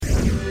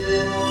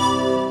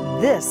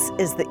This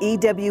is the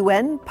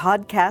EWN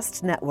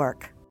Podcast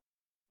Network.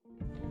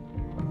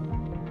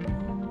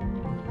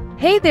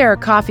 Hey there,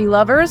 coffee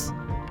lovers.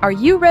 Are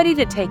you ready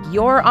to take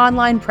your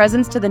online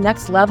presence to the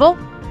next level?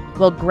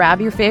 Well, grab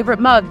your favorite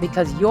mug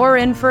because you're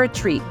in for a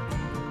treat.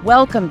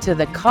 Welcome to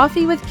the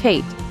Coffee with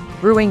Kate,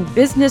 Brewing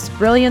Business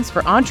Brilliance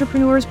for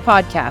Entrepreneurs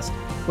podcast,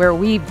 where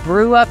we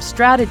brew up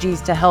strategies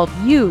to help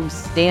you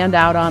stand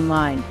out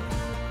online.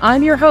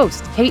 I'm your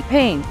host, Kate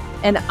Payne,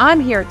 and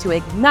I'm here to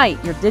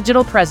ignite your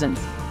digital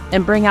presence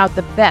and bring out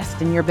the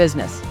best in your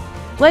business.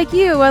 Like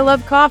you, I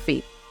love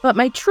coffee, but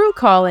my true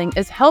calling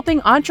is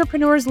helping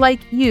entrepreneurs like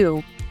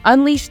you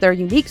unleash their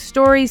unique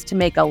stories to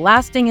make a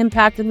lasting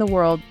impact in the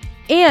world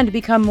and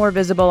become more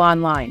visible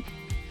online.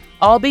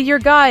 I'll be your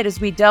guide as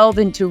we delve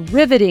into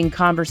riveting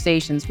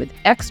conversations with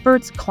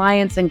experts,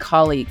 clients, and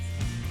colleagues.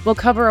 We'll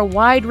cover a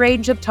wide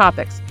range of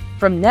topics,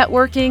 from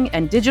networking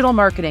and digital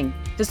marketing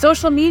to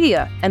social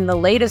media and the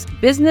latest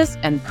business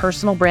and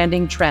personal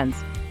branding trends.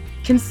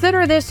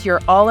 Consider this your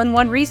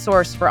all-in-one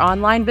resource for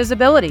online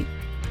visibility.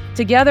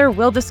 Together,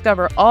 we'll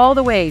discover all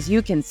the ways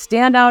you can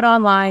stand out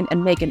online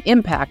and make an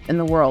impact in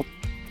the world.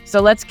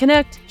 So let's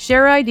connect,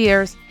 share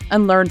ideas,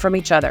 and learn from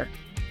each other.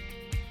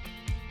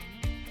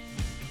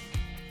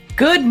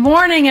 Good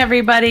morning,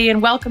 everybody,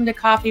 and welcome to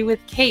Coffee with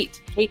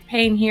Kate. Kate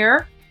Payne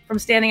here from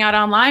Standing Out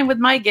Online with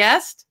my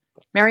guest,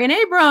 Marion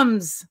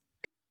Abrams.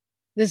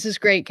 This is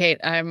great, Kate.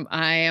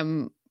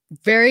 I'm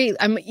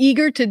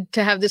eager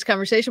to have this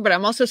conversation, but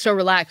I'm also so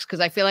relaxed because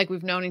I feel like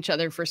we've known each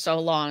other for so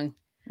long.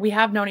 We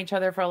have known each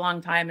other for a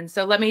long time. And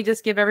so let me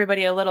just give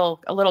everybody a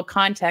little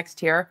context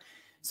here.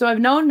 So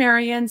I've known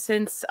Marion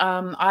since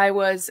I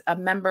was a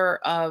member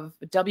of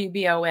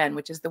WBON,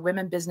 which is the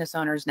Women Business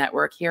Owners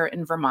Network here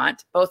in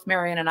Vermont. Both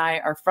Marion and I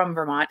are from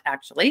Vermont,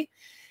 actually,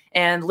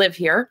 and live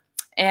here.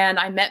 And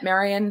I met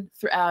Marion,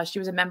 she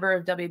was a member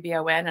of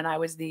WBON, and I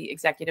was the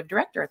executive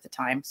director at the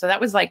time. So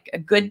that was like a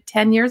good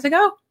 10 years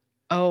ago.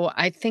 Oh,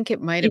 I think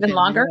it might have been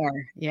longer.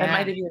 More. Yeah, it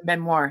might have even been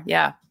more.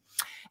 Yeah.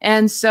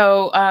 And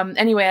so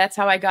anyway, that's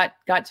how I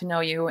got to know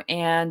you.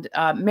 And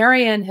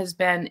Marion has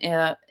been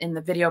in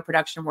the video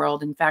production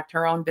world. In fact,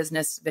 her own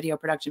video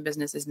production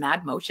business is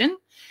Mad Motion.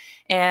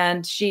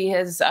 And she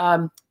has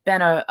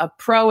been a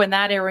pro in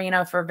that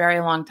arena for a very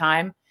long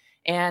time.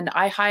 And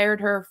I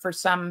hired her for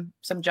some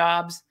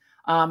jobs,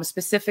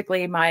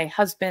 specifically my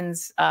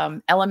husband's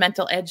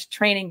Elemental Edge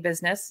training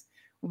business.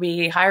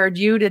 We hired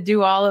you to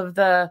do all of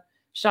the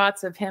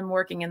shots of him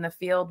working in the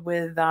field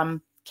with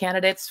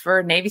candidates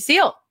for Navy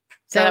SEAL.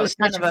 So that was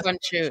kind of a fun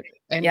shoot.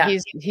 And yeah,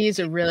 he's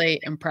a really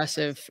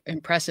impressive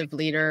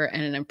leader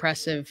and an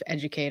impressive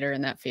educator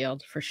in that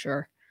field for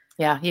sure.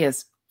 Yeah, he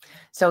is.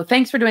 So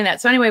thanks for doing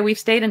that. So anyway, we've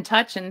stayed in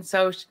touch. And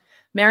so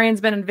Marion's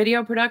been in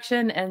video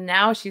production, and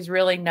now she's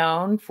really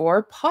known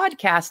for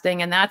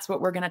podcasting. And that's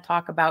what we're going to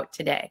talk about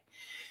today.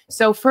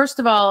 So first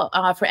of all,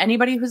 for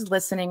anybody who's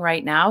listening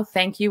right now,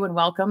 thank you and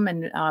welcome.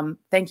 And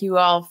thank you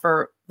all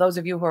for those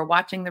of you who are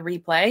watching the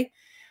replay.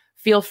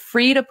 Feel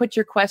free to put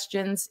your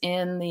questions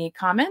in the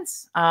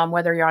comments,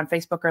 whether you're on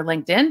Facebook or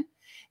LinkedIn.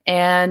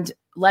 And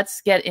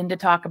let's get into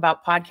talk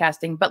about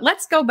podcasting. But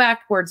let's go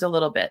backwards a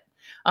little bit.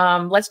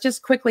 Let's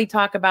just quickly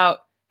talk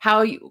about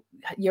how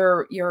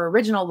your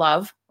original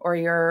love or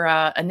your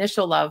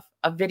initial love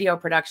of video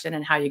production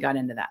and how you got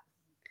into that.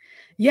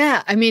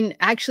 Yeah, I mean,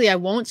 actually, I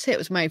won't say it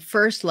was my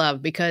first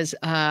love because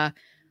I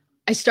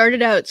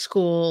started out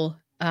school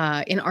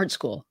in art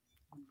school.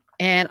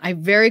 And I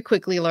very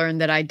quickly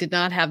learned that I did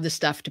not have the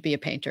stuff to be a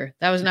painter.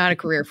 That was not a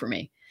career for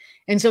me.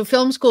 And so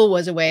film school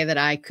was a way that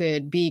I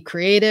could be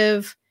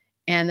creative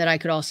and that I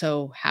could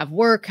also have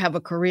work, have a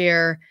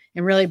career,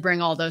 and really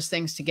bring all those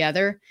things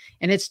together.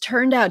 And it's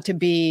turned out to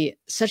be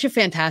such a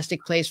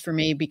fantastic place for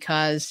me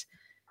because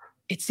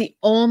it's the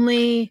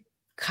only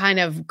kind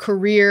of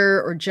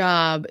career or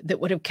job that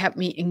would have kept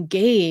me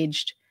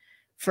engaged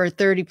for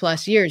 30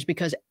 plus years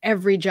because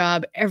every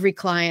job, every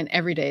client,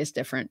 every day is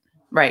different.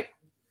 Right.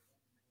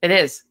 It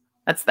is.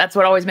 That's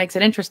what always makes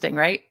it interesting,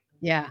 right?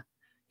 Yeah.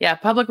 Yeah.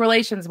 Public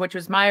relations, which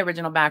was my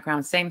original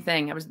background. Same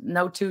thing. It was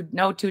no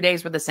two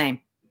days were the same.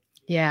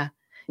 Yeah.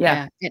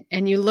 Yeah.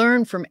 And you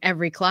learn from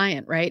every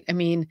client, right? I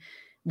mean,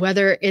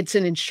 whether it's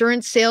an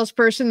insurance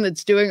salesperson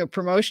that's doing a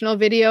promotional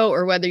video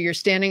or whether you're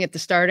standing at the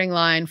starting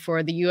line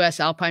for the US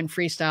Alpine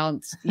Freestyle,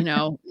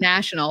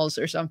 nationals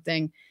or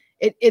something,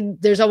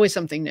 there's always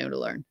something new to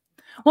learn.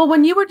 Well,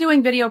 when you were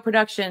doing video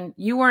production,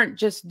 you weren't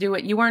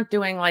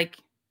doing like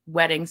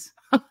weddings.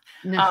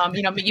 No.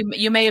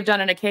 You may have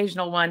done an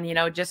occasional one,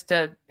 just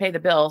to pay the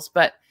bills,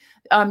 but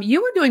you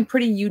were doing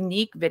pretty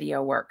unique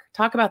video work.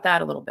 Talk about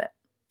that a little bit.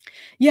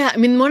 Yeah. I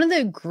mean, one of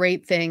the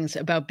great things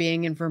about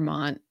being in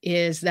Vermont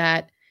is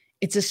that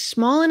it's a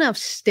small enough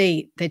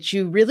state that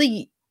you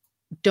really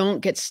don't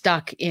get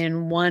stuck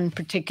in one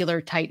particular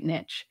tight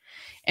niche.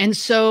 And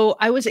so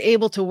I was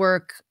able to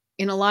work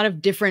in a lot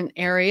of different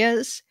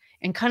areas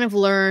and kind of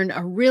learn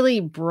a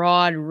really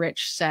broad,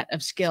 rich set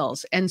of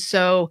skills. And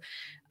so,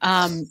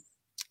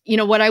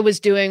 what I was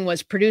doing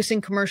was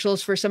producing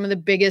commercials for some of the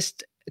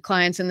biggest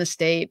clients in the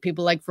state,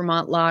 people like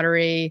Vermont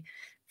Lottery,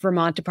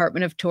 Vermont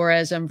Department of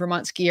Tourism,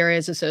 Vermont Ski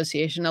Areas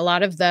Association, a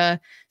lot of the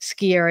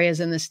ski areas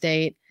in the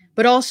state,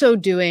 but also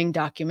doing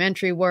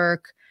documentary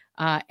work,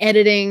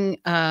 editing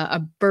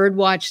a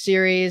birdwatch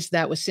series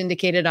that was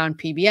syndicated on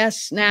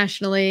PBS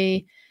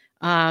nationally,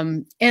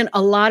 and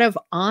a lot of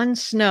on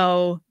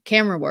snow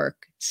camera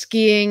work,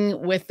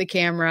 skiing with the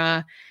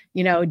camera,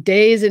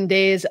 days and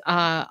days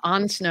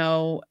on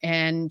snow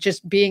and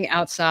just being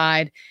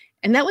outside.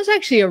 And that was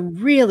actually a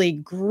really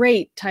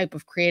great type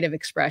of creative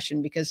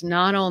expression, because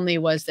not only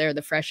was there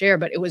the fresh air,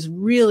 but it was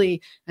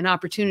really an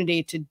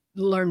opportunity to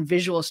learn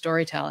visual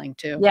storytelling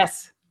too.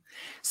 Yes.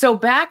 So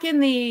back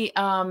in the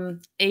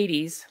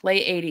 80s,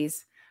 late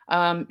 80s,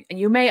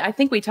 I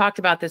think we talked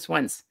about this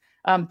once,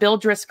 Bill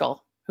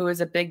Driscoll, who is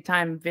a big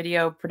time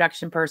video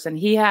production person.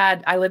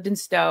 I lived in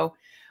Stowe,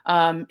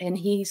 and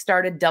he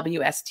started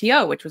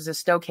WSTO, which was a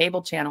Stowe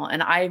cable channel.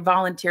 And I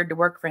volunteered to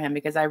work for him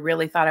because I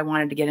really thought I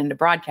wanted to get into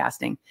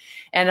broadcasting.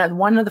 And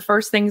one of the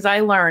first things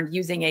I learned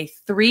using a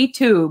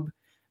 3-tube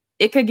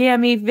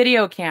Ikegami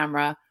video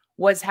camera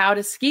was how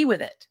to ski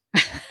with it.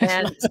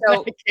 And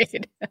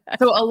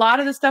so a lot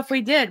of the stuff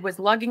we did was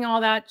lugging all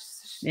that,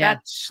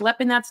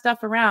 schlepping that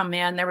stuff around,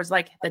 man. There was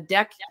like the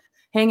deck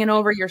hanging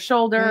over your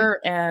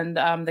shoulder, and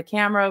the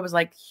camera was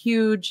like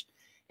huge,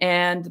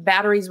 and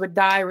batteries would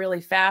die really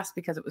fast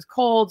because it was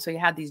cold. So you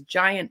had these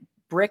giant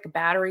brick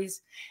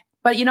batteries.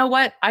 But you know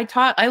what?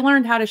 I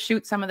learned how to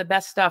shoot some of the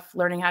best stuff,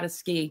 learning how to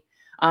ski,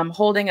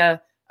 holding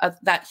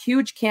that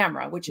huge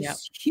camera, which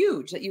is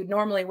huge, that you'd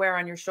normally wear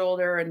on your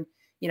shoulder. And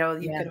you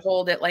could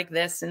hold it like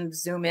this and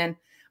zoom in.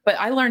 But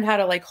I learned how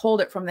to like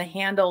hold it from the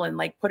handle and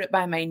like put it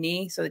by my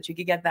knee so that you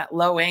could get that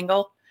low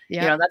angle.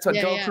 Yeah. That's what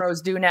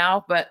GoPros do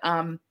now. But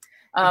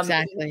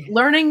exactly.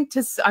 Learning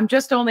to, I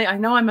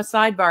know I'm a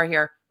sidebar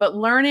here, but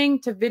learning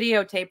to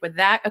videotape with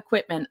that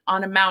equipment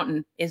on a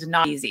mountain is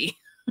not easy.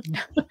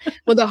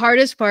 Well, the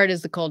hardest part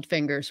is the cold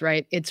fingers,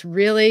 right? It's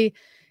really,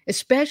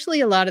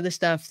 especially a lot of the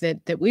stuff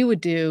that we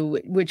would do,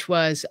 which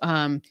was,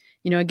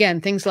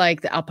 again, things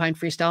like the Alpine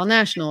Freestyle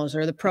Nationals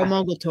or the Pro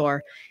Mogul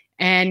Tour.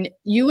 And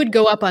you would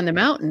go up on the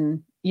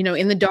mountain,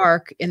 in the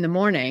dark in the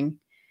morning,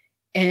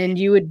 and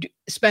you would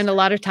spend a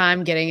lot of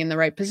time getting in the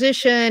right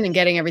position and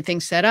getting everything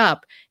set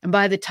up. And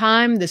by the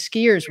time the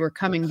skiers were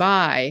coming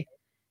by,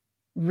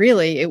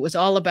 really, it was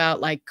all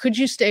about like, could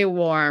you stay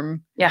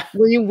warm? Yeah.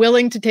 Were you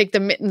willing to take the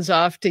mittens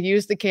off to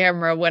use the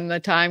camera when the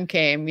time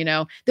came?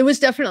 There was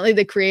definitely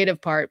the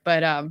creative part,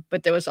 but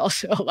there was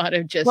also a lot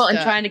of just and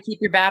trying to keep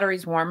your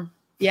batteries warm.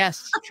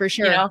 Yes, for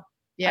sure.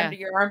 Under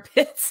your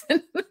armpits.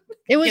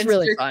 It was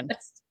really fun.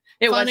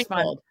 It was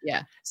fun. Cold.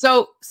 Yeah.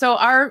 So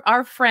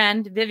our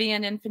friend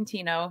Vivian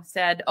Infantino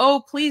said,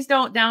 "Oh, please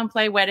don't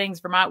downplay weddings.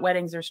 Vermont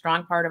weddings are a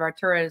strong part of our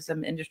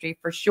tourism industry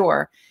for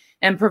sure,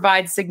 and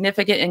provide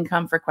significant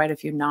income for quite a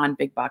few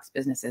non-big box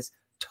businesses."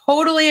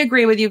 Totally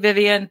agree with you,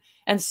 Vivian,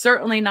 and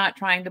certainly not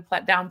trying to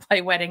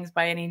downplay weddings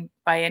by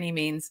any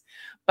means.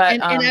 But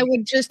and I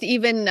would just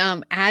even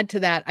add to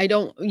that.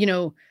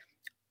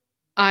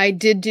 I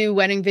did do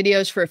wedding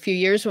videos for a few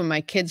years when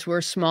my kids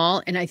were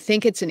small. And I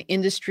think it's an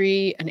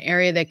industry, an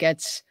area that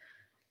gets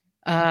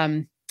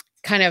kind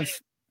of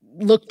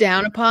looked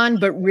down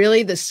upon, but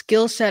really the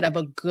skill set of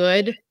a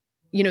good,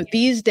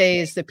 these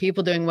days, the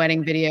people doing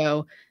wedding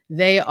video,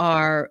 they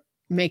are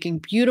making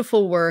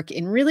beautiful work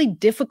in really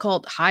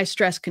difficult, high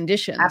stress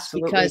conditions.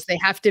 Absolutely. Because they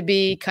have to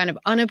be kind of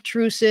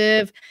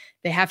unobtrusive.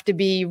 They have to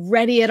be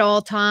ready at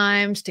all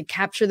times to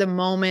capture the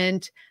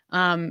moment.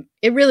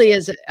 It really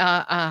is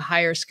a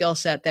higher skill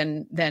set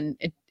than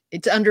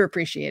it's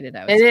underappreciated.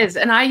 I would say. Is.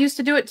 And I used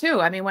to do it too.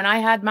 I mean, when I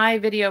had my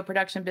video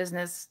production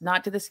business,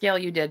 not to the scale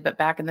you did, but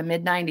back in the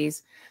mid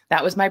 90s,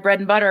 that was my bread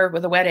and butter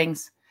with the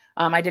weddings.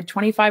 I did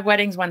 25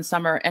 weddings one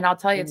summer, and I'll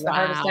tell you, it's the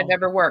hardest I've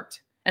ever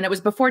worked. And it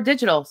was before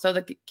digital. So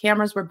the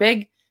cameras were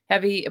big,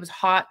 heavy. It was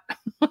hot.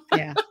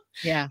 Yeah.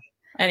 Yeah.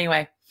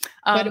 Anyway.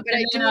 But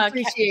I do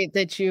appreciate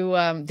that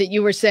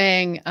you were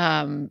saying,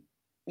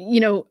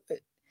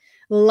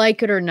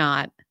 like it or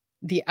not,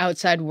 the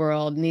outside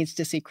world needs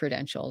to see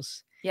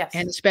credentials. Yes.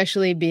 And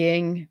especially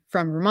being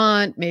from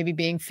Vermont, maybe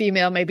being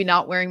female, maybe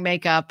not wearing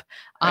makeup,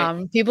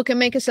 right. People can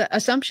make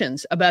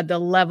assumptions about the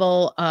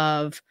level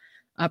of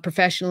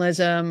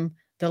professionalism,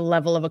 the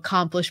level of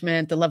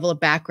accomplishment, the level of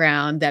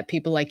background that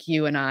people like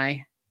you and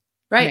I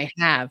may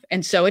have.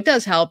 And so it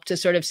does help to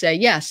sort of say,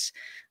 yes,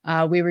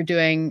 we were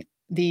doing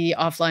the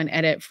offline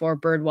edit for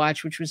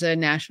Birdwatch, which was a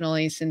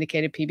nationally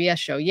syndicated PBS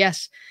show.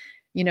 Yes,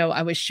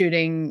 I was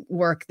shooting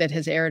work that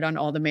has aired on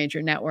all the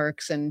major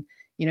networks. And,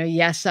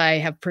 yes, I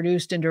have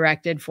produced and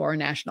directed for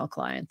national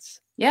clients.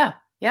 Yeah.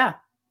 Yeah.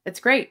 It's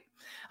great.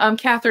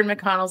 Catherine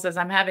McConnell says,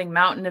 I'm having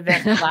mountain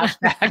event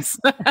flashbacks.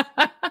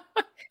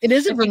 It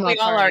is a Vermont we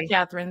all are,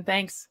 Catherine.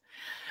 Thanks.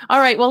 All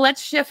right. Well,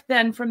 let's shift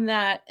then from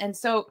that. And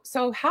so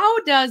how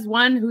does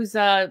one who's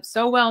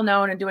so well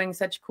known and doing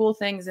such cool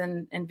things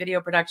in video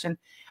production,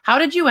 how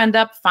did you end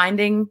up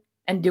finding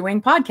and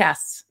doing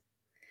podcasts?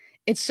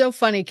 It's so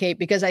funny, Kate,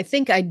 because I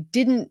think I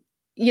didn't,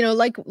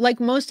 like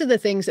most of the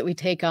things that we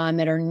take on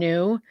that are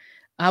new,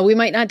 we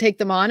might not take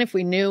them on if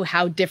we knew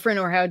how different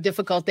or how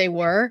difficult they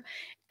were.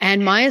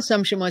 And my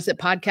assumption was that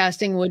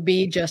podcasting would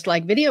be just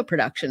like video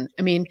production.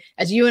 I mean,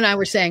 as you and I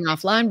were saying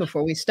offline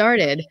before we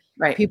started,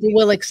 Right. people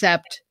will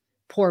accept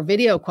poor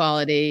video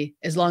quality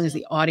as long as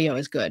the audio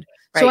is good.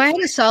 Right. So I had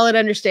a solid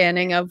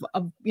understanding of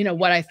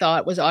what I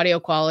thought was audio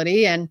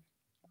quality, and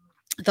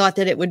thought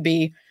that it would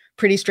be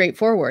pretty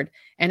straightforward.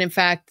 And in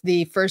fact,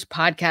 the first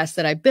podcast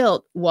that I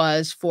built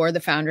was for the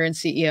founder and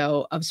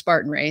CEO of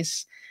Spartan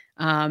Race.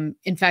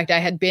 In fact, I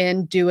had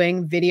been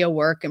doing video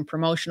work and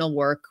promotional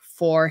work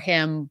for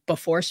him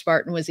before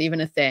Spartan was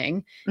even a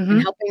thing,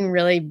 and helping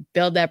really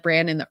build that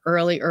brand in the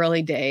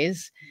early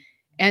days.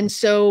 And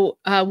so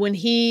when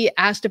he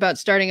asked about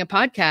starting a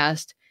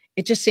podcast,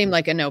 it just seemed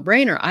like a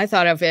no-brainer. I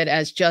thought of it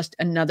as just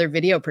another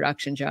video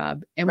production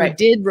job. And we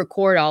did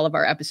record all of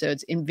our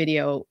episodes in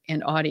video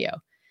and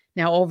audio.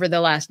 Now, over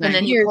the last 9 years.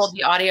 And then you pulled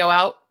the audio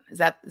out. Is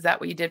that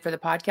what you did for the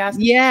podcast?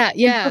 Yeah.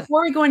 And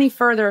before we go any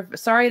further,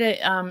 sorry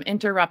to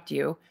interrupt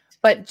you,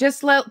 but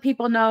just let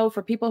people know,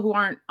 for people who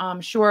aren't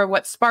sure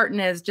what Spartan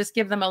is, just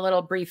give them a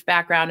little brief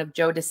background of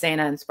Joe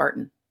DeSena and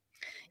Spartan.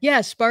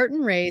 Yeah,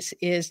 Spartan Race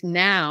is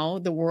now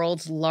the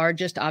world's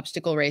largest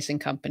obstacle racing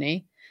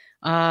company.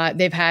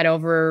 They've had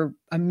over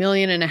 1.5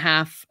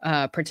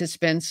 million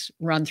participants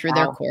run through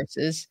their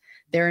courses.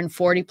 They're in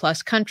 40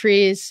 plus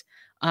countries.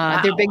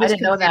 Their biggest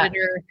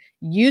competitor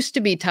used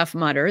to be Tough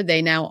Mudder.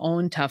 They now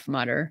own Tough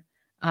Mudder.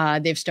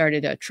 They've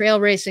started a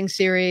trail racing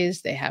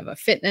series. They have a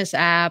fitness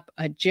app,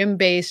 a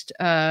gym-based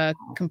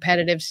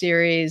competitive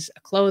series,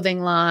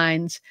 clothing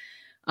lines.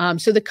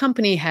 So the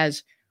company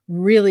has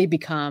really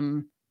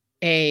become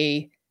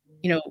a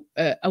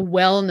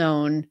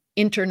well-known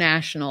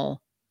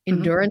international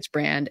endurance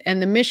brand.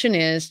 And the mission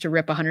is to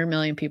rip 100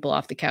 million people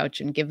off the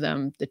couch and give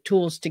them the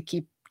tools to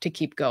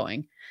keep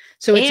going.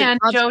 So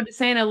Joe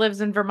DeSena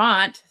lives in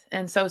Vermont.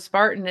 And so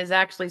Spartan is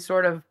actually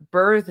sort of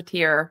birthed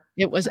here.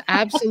 It was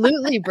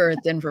absolutely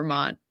birthed in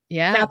Vermont.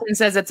 Yeah. Catherine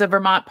says it's a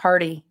Vermont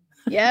party.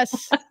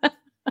 Yes,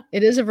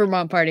 it is a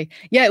Vermont party.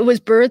 Yeah, it was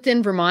birthed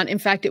in Vermont. In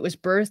fact, it was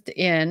birthed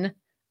in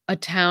a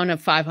town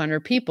of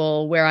 500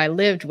 people where I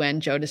lived when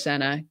Joe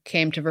DeSena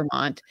came to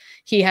Vermont.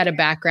 He had a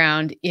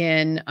background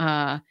in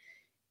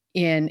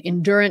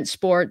endurance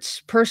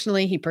sports.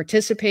 Personally, he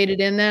participated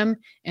in them.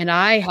 And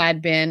I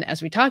had been,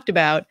 as we talked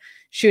about,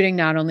 shooting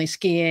not only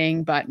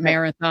skiing, but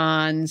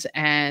marathons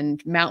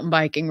and mountain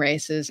biking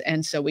races.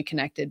 And so we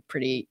connected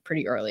pretty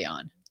early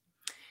on.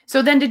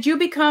 So then did you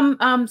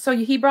become, so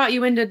he brought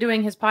you into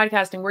doing his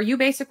podcasting. Were you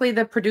basically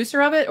the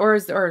producer of it, or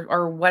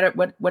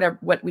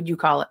what would you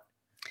call it?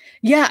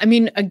 Yeah. I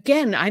mean,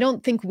 again, I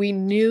don't think we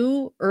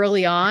knew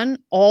early on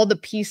all the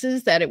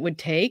pieces that it would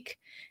take.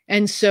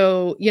 And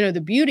so, the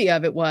beauty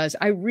of it was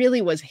I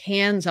really was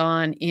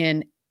hands-on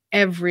in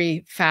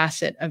every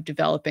facet of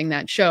developing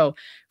that show,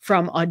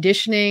 from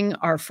auditioning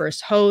our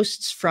first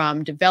hosts,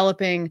 from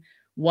developing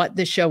what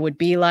the show would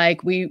be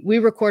like. We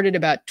recorded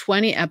about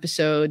 20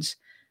 episodes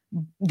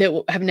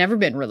that have never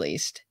been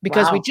released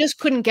because we just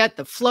couldn't get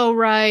the flow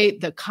right,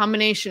 the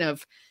combination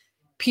of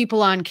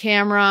people on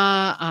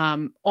camera,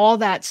 all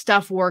that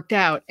stuff worked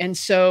out. And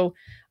so,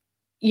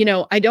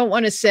 I don't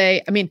want to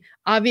say, I mean,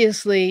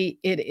 obviously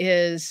it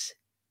is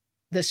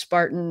the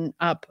Spartan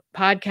Up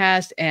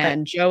podcast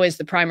and Joe is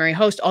the primary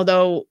host,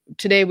 although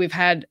today we've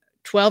had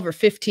 12 or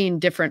 15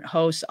 different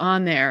hosts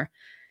on there.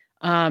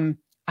 I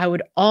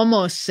would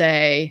almost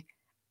say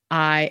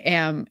I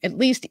am at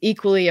least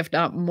equally, if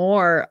not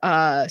more,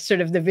 sort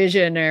of the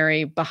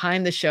visionary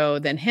behind the show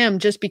than him,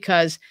 just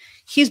because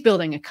he's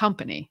building a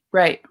company.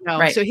 Right.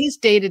 So his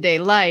day-to-day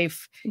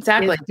life is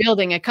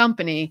building a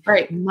company.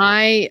 Right.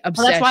 My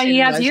obsession that's why he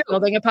has was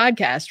building a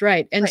podcast.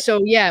 Right. And so,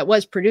 it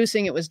was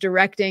producing, it was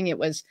directing, it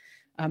was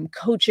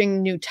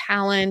coaching new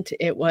talent.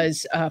 It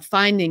was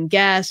finding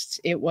guests.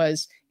 It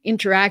was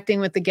interacting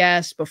with the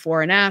guests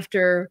before and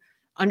after,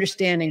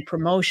 understanding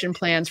promotion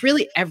plans,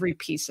 really every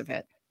piece of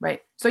it.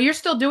 Right. So you're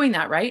still doing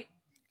that, right?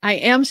 I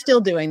am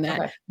still doing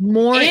that.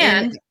 More.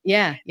 And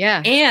yeah.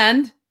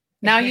 And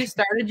now you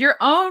started your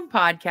own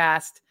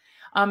podcast.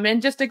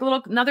 And just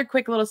another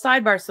quick little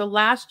sidebar. So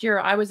last year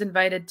I was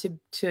invited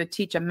to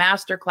teach a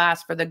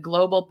masterclass for the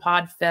Global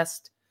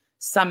Podfest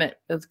Summit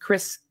with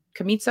Chris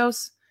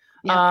Kamitsos.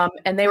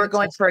 And they were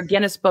going for a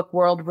Guinness Book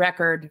World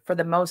Record for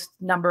the most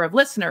number of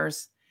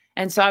listeners.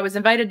 And so I was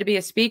invited to be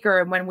a speaker.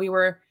 And when we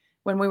were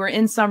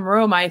in some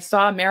room, I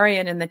saw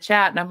Marion in the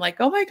chat and I'm like,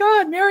 oh my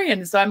God,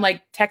 Marion. So I'm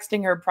like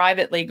texting her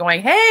privately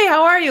going, hey,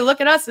 how are you?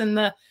 Look at us in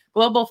the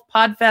Global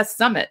Podfest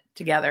Summit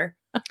together.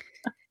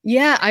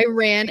 Yeah, I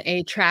ran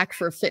a track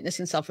for fitness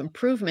and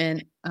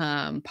self-improvement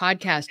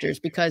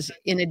podcasters because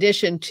in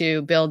addition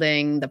to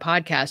building the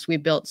podcast, we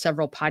built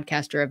several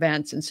podcaster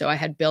events. And so I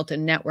had built a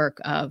network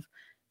of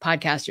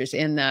podcasters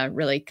in the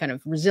really kind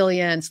of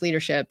resilience,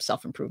 leadership,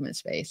 self-improvement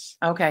space.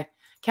 Okay.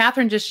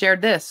 Catherine just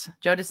shared this.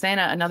 Joe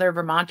DeSena, another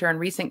Vermonter and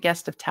recent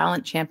guest of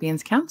Talent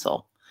Champions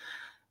Council.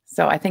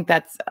 So I think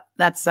that's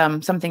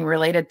something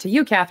related to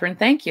you, Catherine.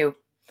 Thank you.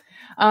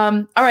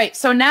 All right.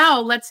 So now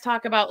let's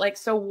talk about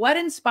so what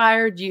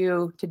inspired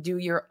you to do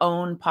your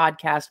own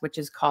podcast, which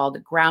is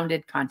called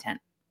Grounded Content?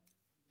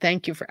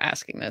 Thank you for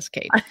asking this,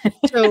 Kate.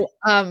 So,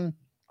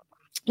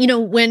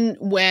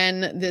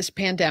 when this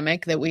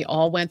pandemic that we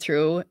all went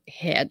through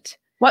hit.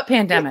 What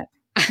pandemic?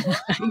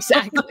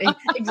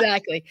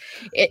 Exactly.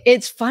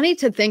 It's funny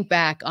to think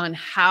back on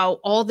how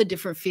all the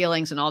different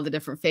feelings and all the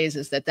different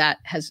phases that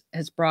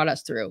has brought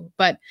us through.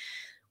 But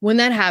when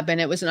that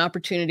happened, it was an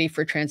opportunity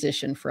for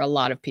transition for a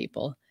lot of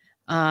people.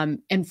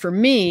 And for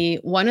me,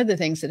 one of the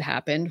things that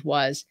happened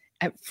was,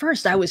 at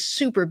first, I was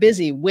super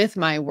busy with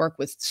my work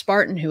with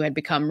Spartan, who had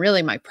become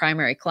really my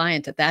primary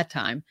client at that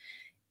time.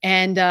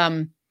 And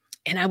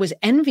I was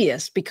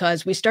envious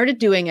because we started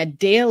doing a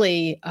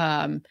daily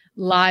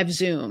live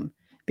Zoom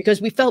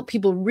because we felt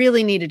people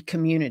really needed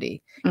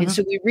community. Mm-hmm. And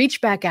so we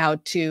reached back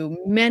out to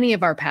many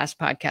of our past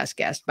podcast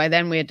guests. By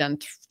then we had done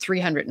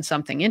 300 and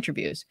something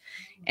interviews.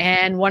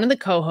 And one of the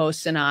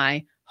co-hosts and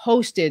I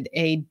hosted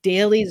a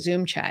daily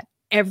Zoom chat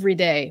every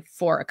day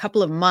for a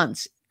couple of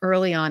months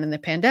early on in the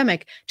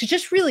pandemic to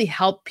just really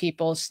help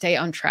people stay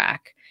on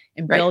track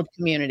and build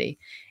community.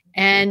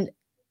 And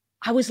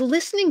I was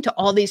listening to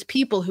all these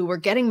people who were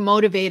getting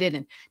motivated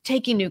and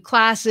taking new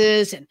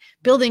classes and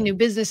building new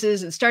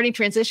businesses and starting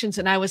transitions.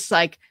 And I was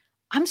like,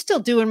 I'm still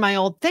doing my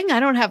old thing.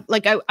 I don't have,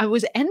 I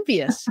was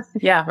envious.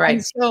 Yeah, right.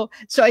 And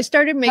so I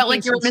started making. Felt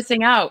like you were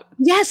missing out.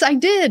 Yes, I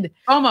did.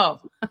 FOMO.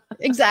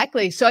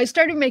 Exactly. So I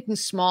started making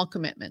small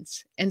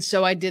commitments. And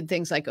so I did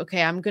things like,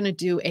 okay, I'm going to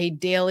do a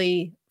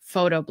daily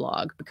photo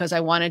blog because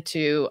I wanted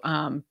to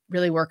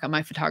really work on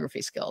my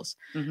photography skills.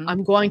 Mm-hmm.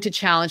 I'm going to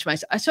challenge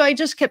myself. So I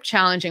just kept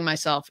challenging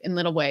myself in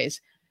little ways.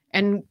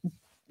 And,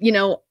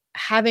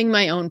 having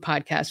my own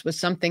podcast was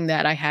something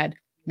that I had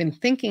been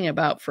thinking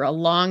about for a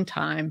long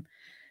time.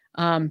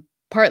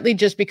 Partly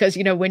just because,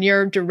 when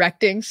you're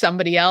directing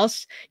somebody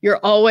else, you're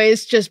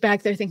always just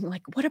back there thinking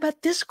like, what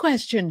about this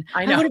question?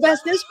 I know. I would have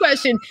asked this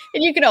question.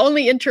 And you can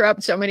only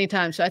interrupt so many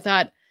times. So I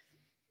thought,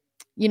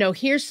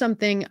 here's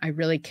something I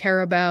really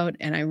care about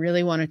and I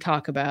really want to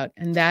talk about.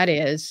 And that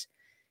is,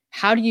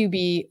 how do you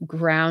be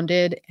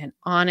grounded and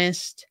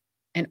honest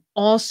and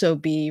also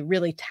be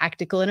really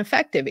tactical and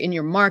effective in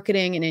your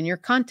marketing and in your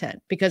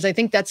content? Because I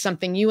think that's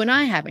something you and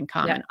I have in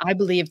common. Yeah. I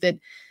believe that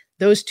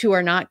those two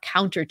are not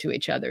counter to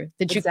each other,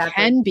 that you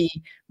can be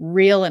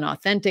real and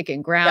authentic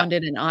and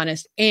grounded and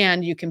honest,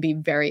 and you can be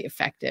very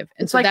effective.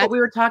 And it's like what we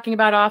were talking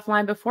about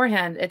offline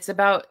beforehand. It's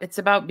about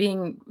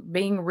being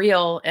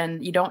real,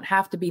 and you don't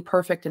have to be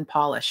perfect and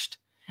polished.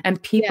 And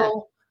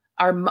people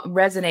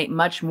resonate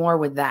much more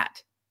with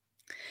that.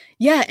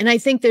 Yeah. And I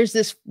think there's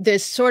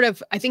this sort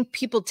of, I think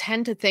people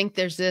tend to think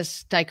there's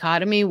this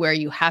dichotomy where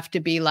you have to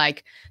be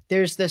like,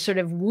 there's the sort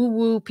of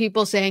woo-woo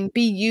people saying,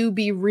 be you,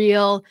 be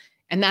real.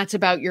 And that's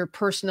about your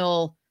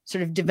personal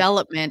sort of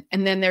development.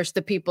 And then there's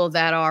the people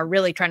that are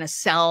really trying to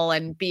sell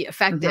and be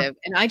effective. Mm-hmm.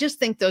 And I just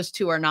think those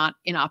two are not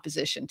in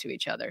opposition to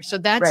each other. So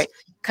that's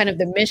kind of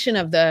the mission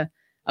of the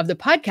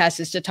podcast,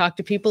 is to talk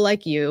to people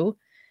like you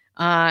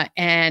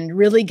and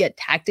really get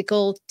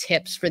tactical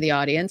tips for the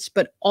audience,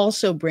 but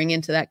also bring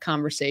into that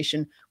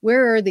conversation,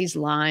 where are these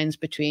lines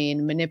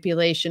between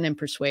manipulation and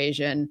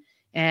persuasion?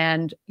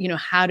 And,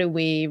 how do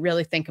we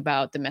really think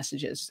about the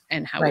messages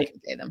and how we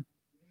convey them?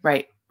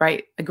 Right.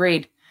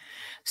 Agreed.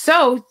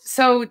 So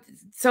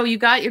you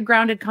got your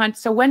grounded content.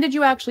 So when did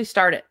you actually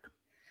start it?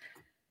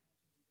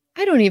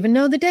 I don't even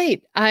know the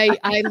date. I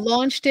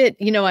launched it,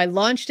 I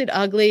launched it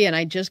ugly and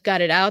I just got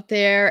it out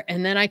there.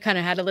 And then I kind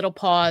of had a little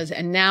pause,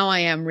 and now I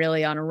am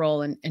really on a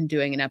roll and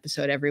doing an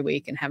episode every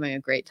week and having a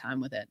great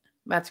time with it.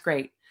 That's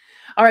great.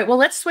 All right. Well,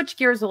 let's switch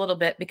gears a little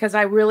bit, because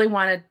I really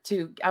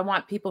I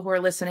want people who are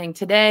listening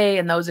today,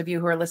 and those of you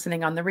who are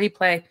listening on the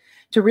replay,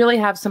 to really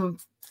have some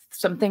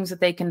things that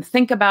they can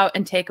think about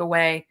and take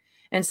away.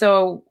 And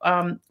so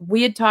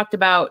we had talked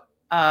about,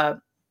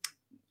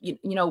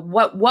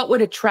 what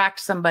would attract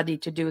somebody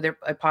to do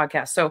a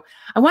podcast. So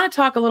I want to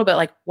talk a little bit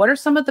like, what are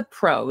some of the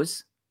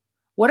pros?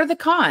 What are the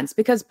cons?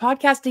 Because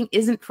podcasting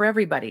isn't for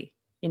everybody,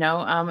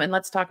 and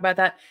let's talk about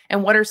that.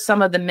 And what are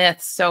some of the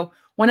myths? So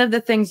one of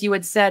the things you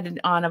had said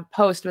on a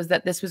post was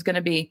that this was going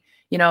to be,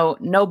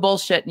 no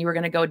bullshit, and you were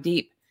going to go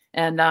deep.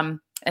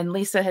 And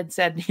Lisa had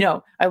said,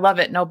 I love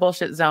it. No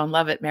bullshit zone.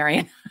 Love it,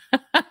 Marion.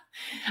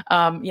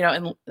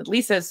 And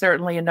Lisa is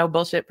certainly a no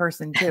bullshit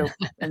person too.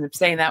 And I'm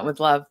saying that with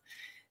love.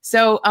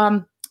 So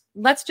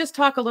let's just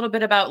talk a little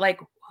bit about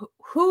like,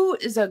 who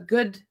is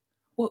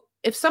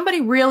if somebody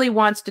really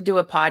wants to do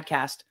a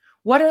podcast,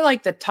 what are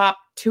like the top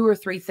 2 or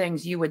 3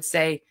 things you would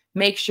say,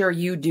 make sure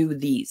you do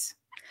these?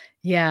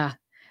 Yeah.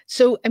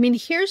 So,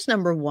 here's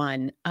number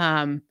one.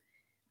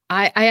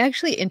 I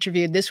actually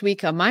interviewed this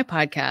week on my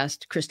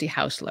podcast, Christy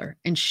Hausler,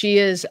 and she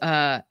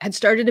had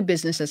started a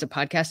business as a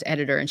podcast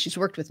editor, and she's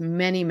worked with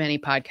many, many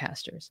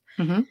podcasters.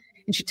 Mm-hmm.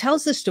 And she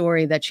tells the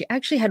story that she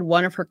actually had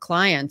one of her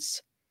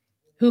clients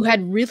who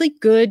had really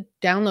good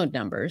download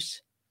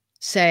numbers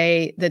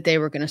say that they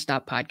were going to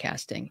stop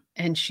podcasting.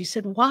 And she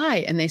said,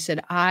 why? And they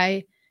said,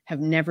 I have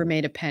never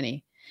made a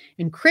penny.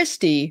 And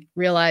Christy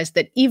realized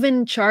that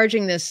even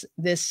charging this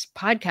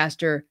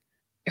podcaster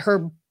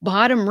her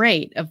bottom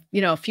rate of,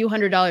 a few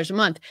 $100s a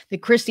month,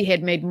 that Christy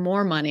had made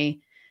more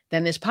money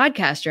than this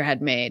podcaster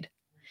had made.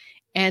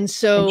 And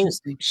so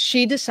Interesting.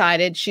 she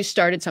decided, she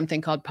started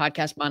something called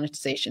Podcast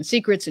Monetization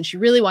Secrets, and she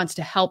really wants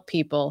to help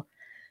people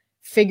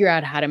figure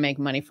out how to make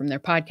money from their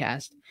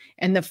podcast.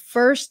 And the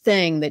first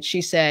thing that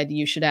she said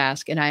you should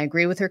ask, and I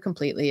agree with her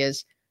completely,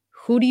 is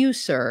who do you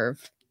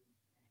serve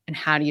and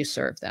how do you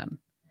serve them?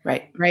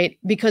 Right. Right?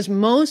 Because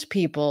most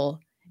people,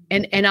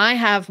 and I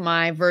have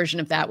my version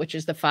of that, which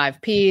is the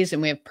 5 Ps,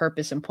 and we have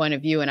purpose and point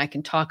of view, and I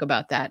can talk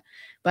about that.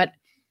 But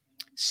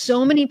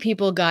so many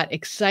people got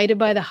excited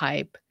by the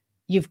hype.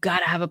 You've got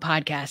to have a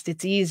podcast.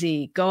 It's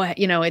easy. Go ahead.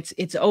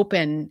 It's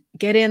open.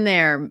 Get in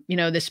there.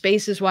 The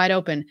space is wide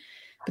open.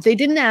 But they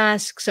didn't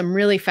ask some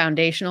really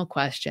foundational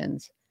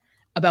questions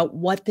about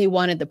what they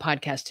wanted the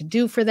podcast to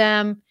do for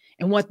them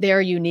and what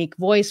their unique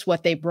voice,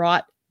 what they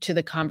brought to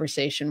the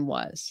conversation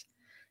was.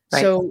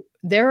 Right. So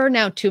there are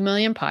now 2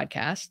 million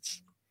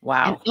podcasts.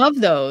 Wow. And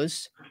of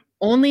those,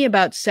 only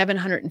about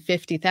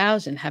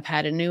 750,000 have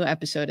had a new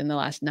episode in the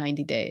last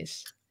 90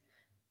 days.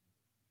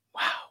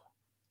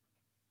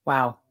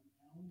 Wow.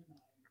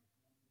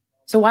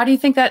 So why do you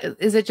think that?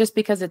 Is it just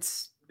because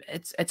it's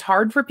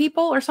hard for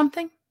people or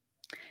something?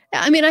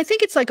 I mean, I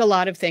think it's like a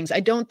lot of things. I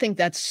don't think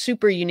that's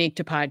super unique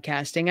to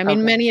podcasting. I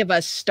mean, many of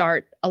us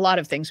start a lot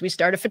of things. We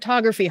start a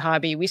photography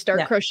hobby. We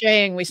start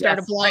crocheting. We start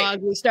a blog.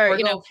 Right. We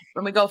start,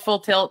 when we go full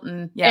tilt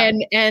and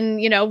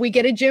we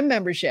get a gym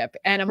membership,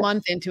 and a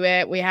month into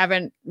it, we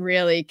haven't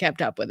really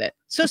kept up with it.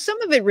 So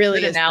some of it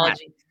really is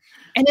analogy. That.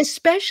 And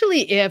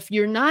especially if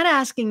you're not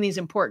asking these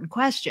important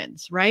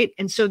questions, right?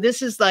 And so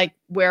this is like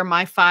where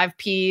my 5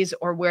 Ps,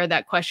 or where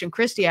that question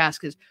Christy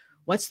asked, is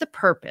what's the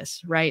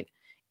purpose, right?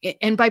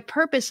 And by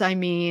purpose, I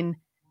mean,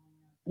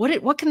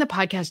 what can the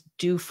podcast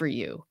do for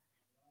you?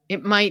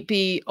 It might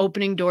be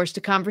opening doors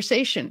to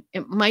conversation.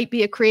 It might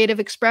be a creative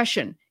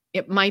expression.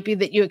 It might be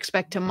that you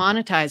expect to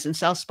monetize and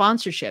sell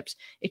sponsorships.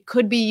 It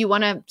could be you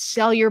want to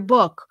sell your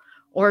book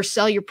or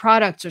sell your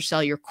products or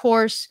sell your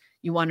course.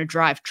 You want to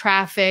drive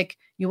traffic.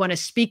 You want to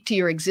speak to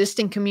your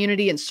existing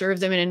community and serve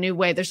them in a new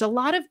way. There's a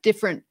lot of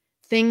different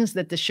things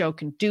that the show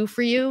can do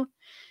for you.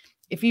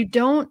 If you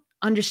don't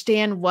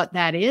understand what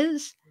that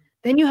is,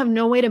 then you have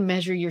no way to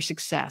measure your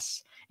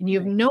success, and you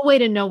have no way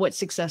to know what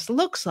success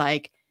looks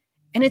like.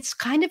 And it's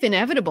kind of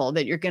inevitable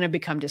that you're going to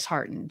become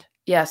disheartened.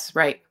 Yes,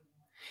 right.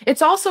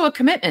 It's also a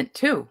commitment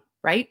too,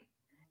 right?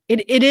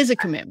 It is a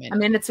commitment. I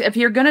mean, if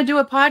you're going to do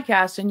a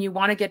podcast and you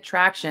want to get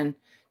traction,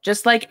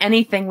 just like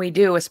anything we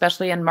do,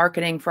 especially in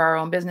marketing for our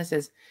own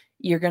businesses,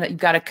 you've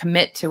got to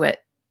commit to it.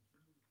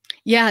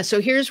 Yeah.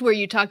 So here's where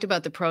you talked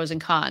about the pros and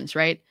cons,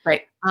 right?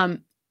 Right.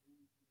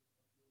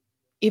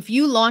 If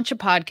you launch a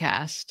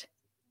podcast,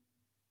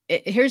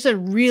 here's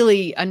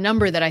a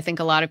number that I think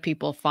a lot of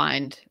people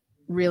find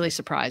really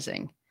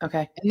surprising.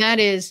 Okay. And that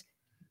is,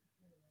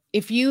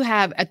 if you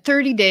have at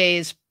 30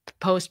 days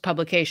post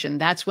publication,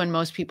 that's when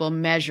most people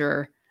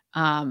measure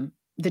the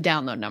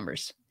download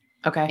numbers.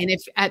 Okay. And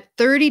if at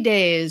 30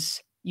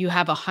 days you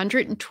have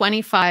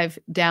 125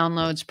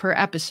 downloads per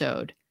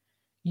episode,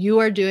 you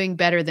are doing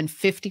better than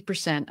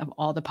 50% of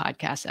all the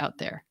podcasts out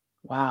there.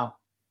 Wow.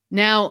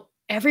 Now,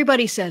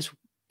 everybody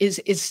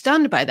is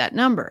stunned by that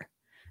number.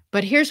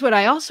 But here's what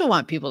I also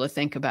want people to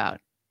think about.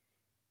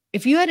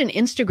 If you had an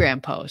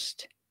Instagram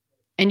post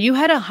and you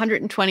had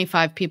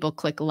 125 people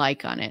click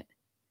like on it,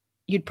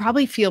 you'd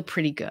probably feel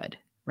pretty good,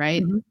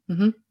 right? Mm-hmm.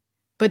 Mm-hmm.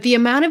 But the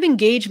amount of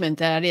engagement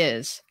that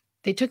is,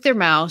 they took their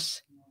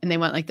mouse and they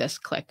went like this,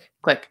 click.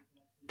 Click.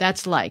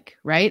 That's like,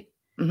 right?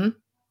 Mm-hmm.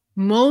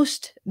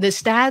 The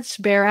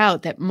stats bear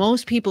out that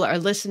most people are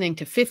listening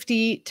to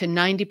 50 to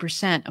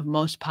 90% of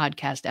most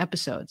podcast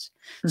episodes.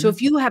 Mm-hmm. So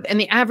if you have, and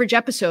the average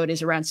episode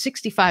is around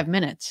 65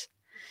 minutes.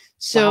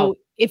 So wow.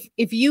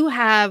 if you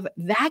have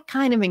that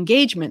kind of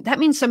engagement, that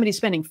means somebody's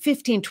spending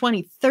 15,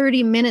 20,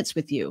 30 minutes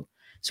with you.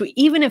 So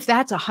even if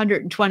that's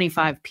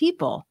 125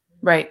 people,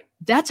 right,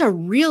 that's a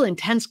real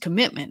intense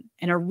commitment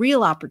and a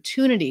real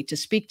opportunity to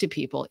speak to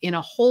people in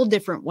a whole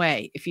different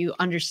way if you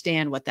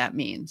understand what that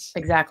means.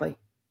 Exactly.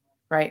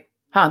 Right.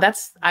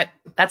 That's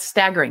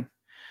staggering.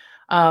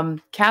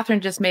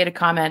 Catherine just made a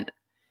comment.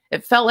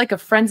 It felt like a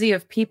frenzy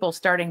of people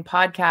starting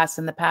podcasts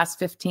in the past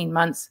 15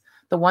 months.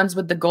 The ones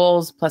with the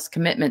goals plus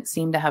commitment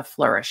seem to have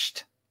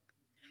flourished.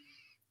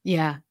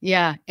 Yeah.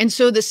 Yeah. And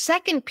so the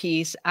second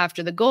piece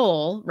after the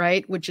goal,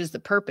 right, which is the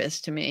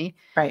purpose to me,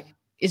 right,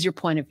 is your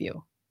point of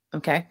view.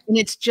 Okay. And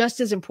it's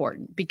just as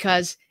important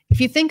because if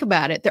you think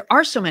about it, there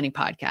are so many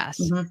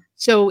podcasts. Mm-hmm.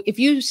 So if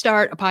you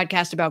start a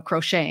podcast about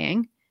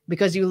crocheting,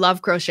 because you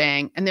love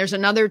crocheting, and there's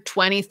another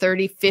 20,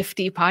 30,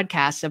 50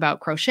 podcasts about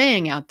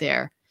crocheting out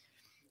there.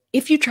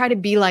 If you try to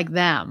be like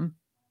them,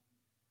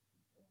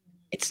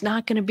 it's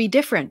not going to be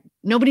different.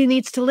 Nobody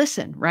needs to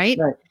listen, right?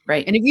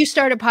 Right. And if you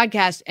start a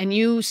podcast and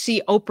you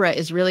see Oprah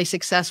is really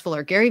successful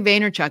or Gary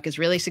Vaynerchuk is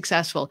really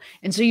successful,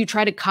 and so you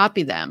try to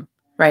copy them,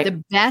 right?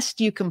 The best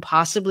you can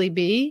possibly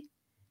be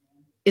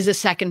is a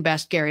second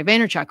best Gary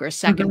Vaynerchuk or a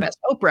second best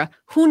Oprah.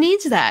 Who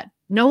needs that?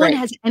 No one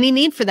has any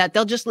need for that.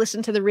 They'll just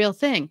listen to the real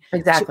thing.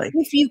 Exactly. So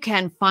if you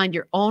can find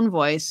your own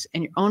voice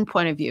and your own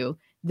point of view,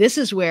 this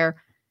is where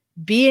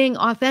being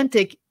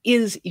authentic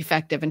is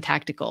effective and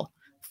tactical.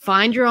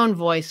 find your own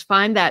voice,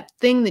 find that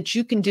thing that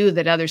you can do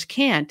that others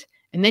can't,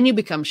 and then you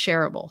become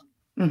shareable.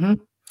 Mm-hmm.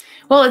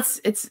 Well,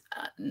 it's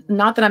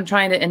not that I'm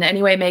trying to in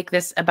any way make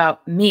this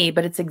about me,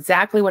 but it's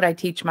exactly what I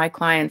teach my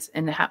clients.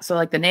 And so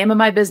like the name of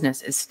my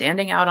business is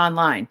Standing Out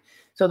Online.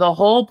 So the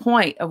whole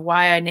point of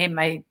why I named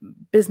my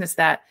business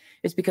that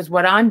is because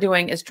what I'm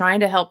doing is trying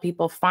to help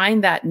people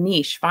find that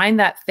niche, find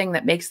that thing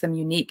that makes them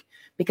unique,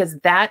 because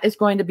that is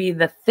going to be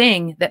the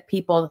thing that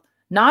people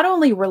not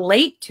only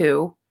relate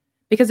to,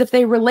 because if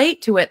they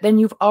relate to it, then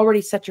you've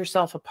already set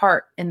yourself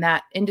apart in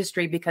that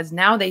industry, because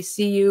now they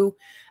see you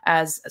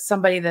as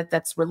somebody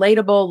that's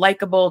relatable,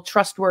 likable,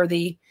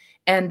 trustworthy.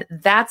 And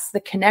that's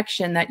the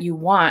connection that you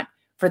want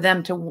for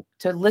them to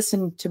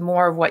listen to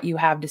more of what you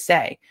have to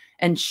say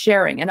and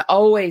sharing. And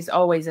always,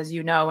 always, as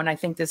you know, and I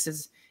think this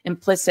is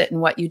implicit in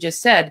what you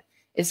just said,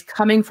 is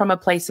coming from a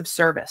place of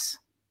service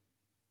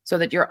so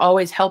that you're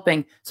always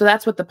helping. So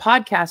that's what the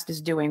podcast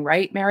is doing,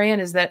 right, Marion?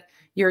 Is that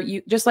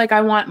you just like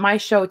I want my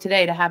show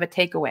today to have a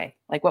takeaway,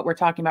 like what we're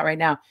talking about right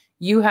now.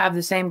 You have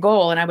the same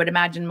goal. And I would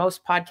imagine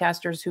most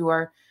podcasters who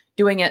are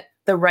doing it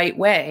the right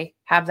way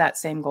have that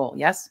same goal.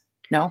 Yes?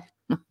 No?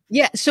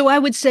 Yeah. So I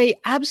would say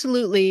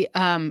absolutely.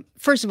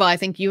 First of all, I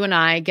think you and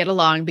I get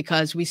along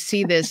because we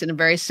see this in a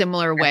very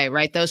similar way,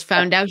 right? Those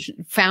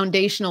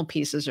foundational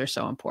pieces are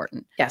so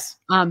important. Yes.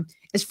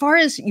 As far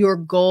as your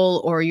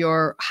goal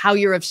or how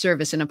you're of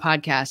service in a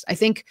podcast, I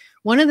think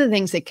one of the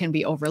things that can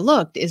be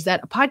overlooked is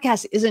that a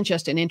podcast isn't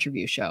just an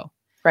interview show.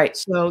 Right.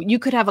 So you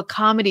could have a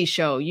comedy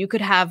show, you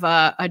could have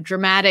a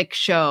dramatic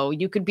show,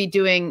 you could be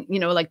doing,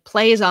 like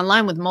plays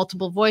online with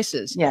multiple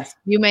voices. Yes.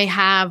 You may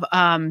have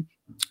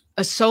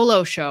a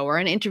solo show or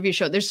an interview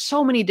show. There's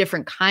so many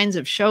different kinds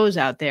of shows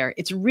out there.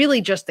 It's really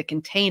just the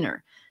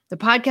container. The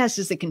podcast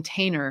is the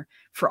container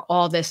for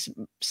all this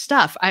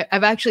stuff.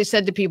 I've actually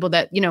said to people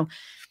that,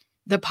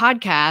 the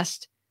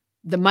podcast,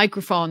 the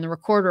microphone, the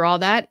recorder, all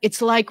that,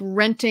 it's like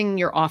renting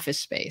your office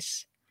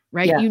space,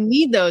 right? Yeah. You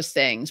need those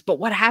things, but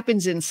what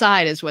happens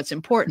inside is what's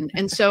important.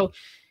 And so,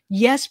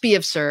 yes, be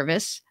of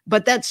service,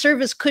 but that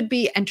service could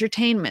be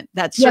entertainment.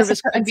 That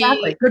service could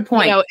be, good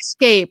point.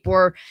 Escape,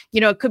 or,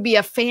 it could be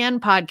a fan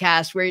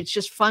podcast where it's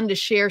just fun to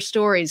share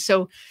stories.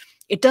 So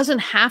it doesn't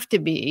have to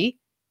be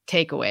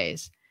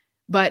takeaways.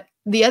 But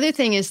the other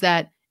thing is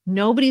that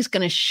nobody's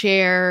going to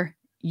share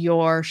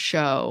your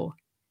show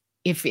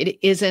if it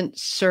isn't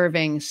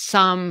serving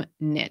some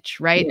niche,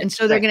 right? And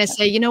so they're going to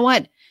say, you know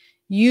what?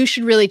 You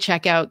should really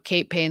check out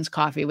Kate Payne's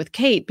Coffee with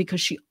Kate,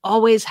 because she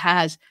always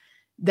has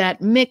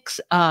that mix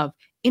of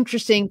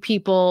interesting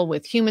people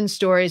with human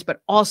stories,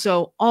 but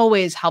also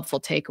always helpful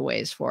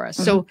takeaways for us.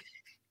 Mm-hmm. So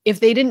if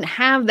they didn't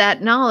have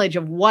that knowledge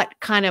of what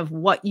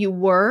you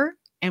were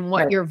and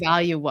what your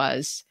value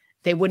was,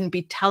 they wouldn't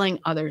be telling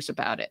others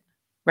about it.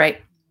 Right.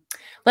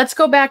 Let's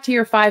go back to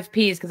your 5 Ps,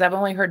 because I've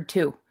only heard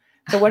 2.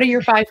 So what are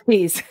your 5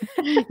 Ps?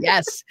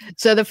 Yes.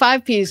 So the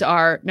 5 Ps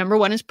are, number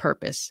 1 is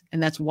purpose.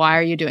 And that's why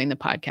are you doing the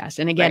podcast?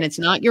 And again, it's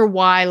not your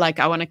why, like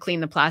I want to clean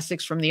the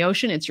plastics from the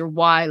ocean. It's your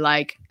why,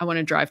 like I want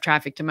to drive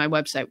traffic to my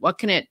website. What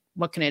can it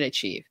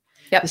achieve?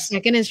 Yep. The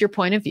second is your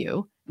point of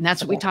view. And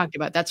that's what we talked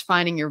about. That's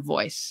finding your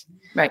voice.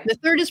 Right. The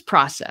third is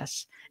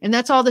process. And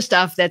that's all the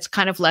stuff that's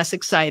kind of less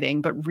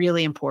exciting, but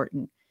really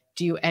important.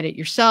 Do you edit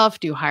yourself?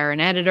 Do you hire an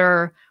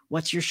editor?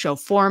 What's your show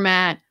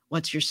format?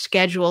 What's your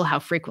schedule? How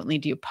frequently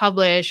do you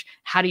publish?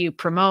 How do you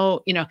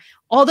promote?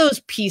 All those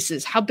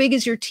pieces. How big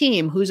is your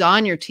team? Who's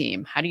on your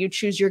team? How do you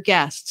choose your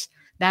guests?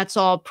 That's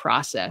all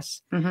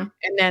process. Mm-hmm.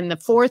 And then the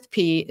 4th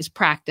P is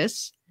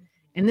practice.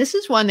 And this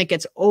is one that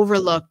gets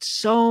overlooked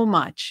so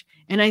much.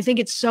 And I think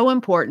it's so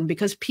important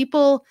because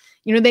people,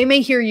 they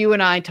may hear you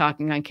and I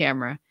talking on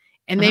camera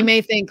and they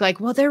may think like,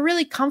 well, they're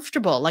really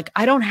comfortable. Like,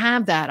 I don't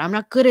have that. I'm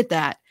not good at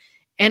that.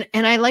 And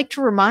I like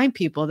to remind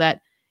people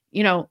that,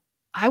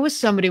 I was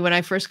somebody when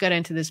I first got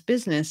into this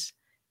business,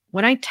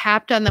 when I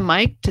tapped on the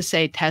mic to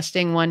say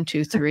testing 1,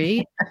 2,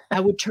 3, I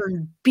would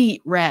turn beet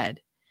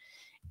red.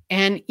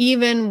 And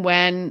even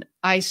when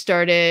I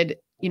started,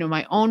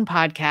 my own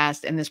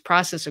podcast and this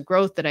process of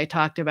growth that I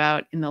talked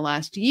about in the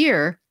last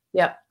year,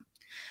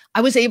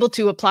 I was able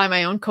to apply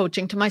my own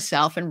coaching to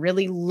myself and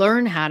really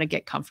learn how to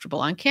get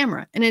comfortable on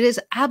camera. And it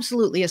is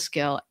absolutely a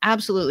skill,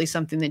 absolutely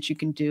something that you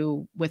can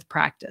do with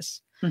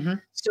practice. Mm-hmm.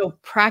 So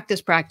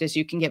practice.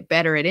 You can get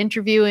better at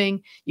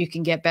interviewing. You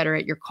can get better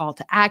at your call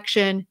to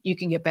action. You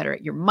can get better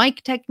at your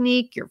mic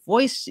technique, your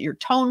voice, your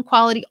tone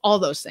quality, all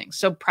those things.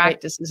 So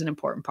practice is an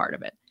important part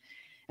of it.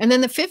 And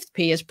then the 5th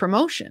P is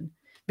promotion,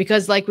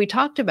 because like we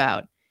talked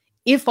about,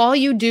 if all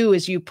you do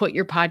is you put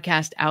your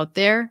podcast out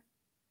there,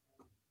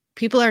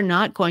 people are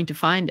not going to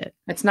find it.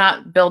 It's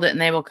not build it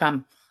and they will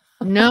come.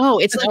 No,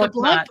 it's like a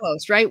blog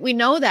post, right? We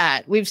know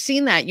that. We've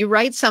seen that. You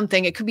write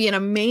something, it could be an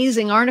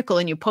amazing article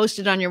and you post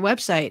it on your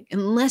website.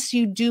 Unless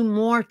you do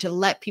more to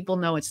let people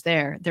know it's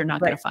there, they're not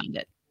going to find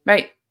it.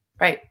 Right.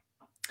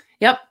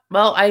 Yep.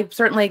 Well, I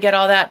certainly get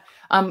all that.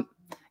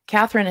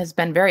 Catherine has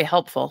been very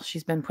helpful.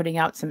 She's been putting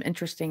out some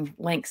interesting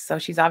links. So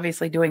she's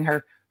obviously doing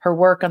her her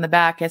work on the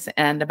back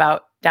end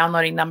about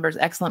downloading numbers.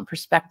 Excellent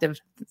perspective.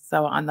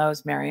 So on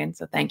those, Marion.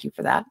 So thank you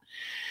for that.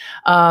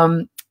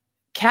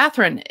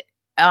 Catherine,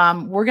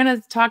 we're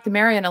going to talk to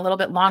Marion a little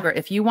bit longer.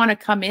 If you want to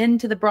come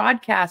into the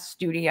broadcast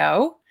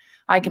studio,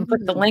 I can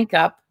put the link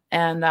up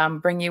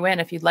and bring you in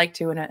if you'd like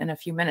to in a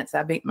few minutes.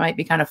 Might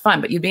be kind of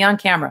fun, but you'd be on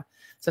camera.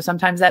 So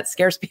sometimes that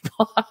scares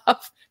people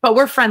off, but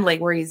we're friendly.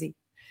 We're easy.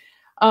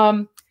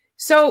 So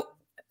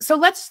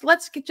let's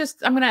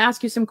I'm going to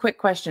ask you some quick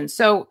questions.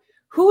 So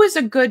who is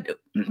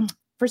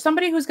for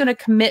somebody who's going to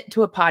commit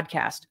to a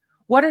podcast,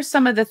 what are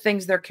some of the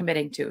things they're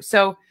committing to?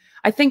 So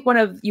I think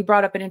you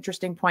brought up an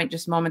interesting point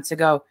just moments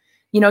ago.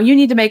 You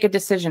need to make a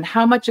decision.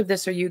 How much of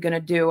this are you going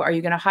to do? Are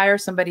you going to hire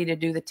somebody to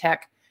do the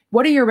tech?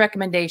 What are your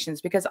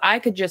recommendations? Because I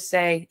could just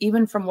say,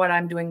 even from what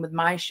I'm doing with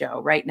my show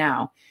right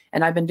now,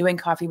 and I've been doing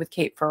Coffee with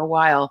Kate for a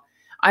while,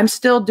 I'm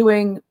still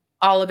doing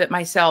all of it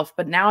myself.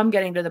 But now I'm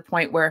getting to the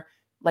point where,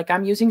 like,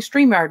 I'm using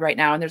StreamYard right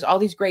now, and there's all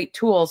these great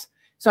tools.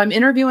 So I'm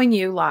interviewing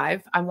you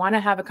live. I want to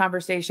have a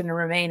conversation and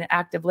remain an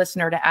active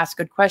listener to ask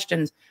good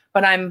questions,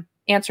 but I'm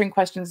answering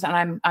questions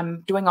and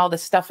I'm doing all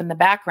this stuff in the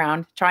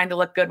background, trying to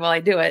look good while I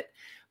do it.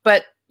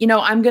 But,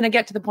 I'm going to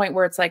get to the point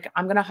where it's like,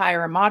 I'm going to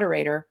hire a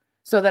moderator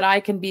so that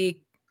I can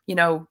be,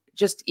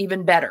 just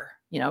even better,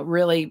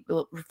 really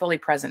fully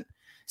present.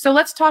 So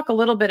let's talk a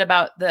little bit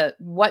about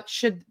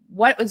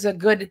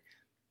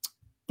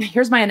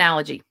here's my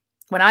analogy.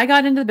 When I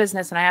got into the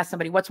business and I asked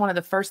somebody, what's one of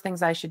the first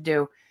things I should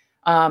do?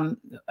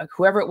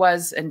 Whoever it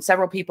was, and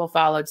several people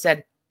followed,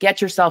 said,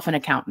 get yourself an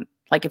accountant.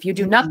 Like, if you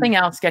do nothing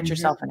else, get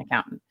yourself an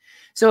accountant.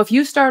 So if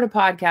you start a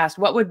podcast,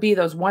 what would be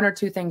those one or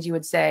two things you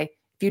would say?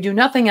 If you do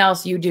nothing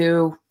else, you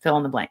do fill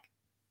in the blank.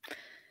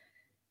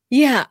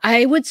 Yeah,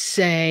 I would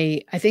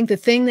say, I think the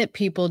thing that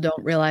people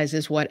don't realize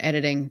is what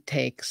editing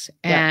takes.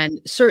 Yeah.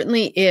 And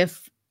certainly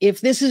if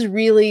this is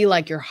really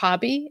like your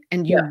hobby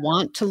and you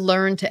want to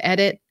learn to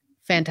edit,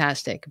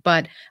 fantastic.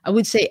 But I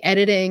would say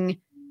editing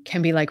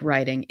can be like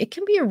writing. It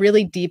can be a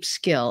really deep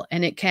skill,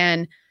 and it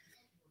can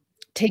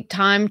take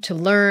time to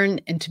learn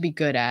and to be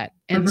good at.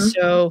 And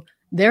so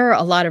there are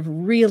a lot of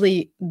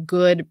really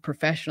good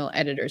professional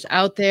editors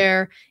out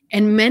there,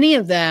 and many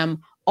of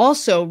them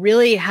also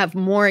really have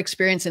more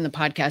experience in the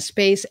podcast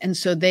space. And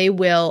so they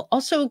will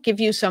also give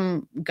you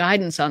some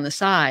guidance on the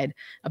side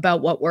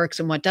about what works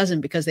and what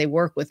doesn't, because they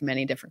work with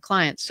many different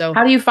clients. So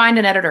how do you find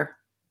an editor?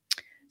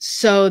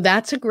 So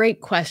that's a great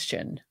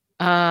question.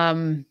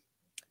 That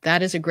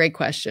is a great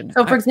question.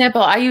 So for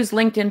example, I use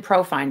LinkedIn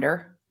Pro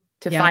Finder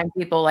to find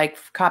people like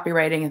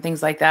copywriting and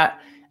things like that.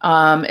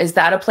 Is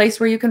that a place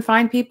where you can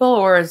find people,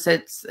 or is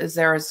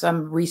there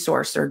some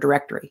resource or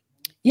directory?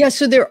 Yeah,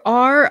 so there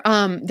are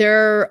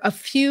a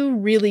few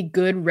really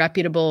good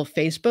reputable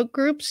Facebook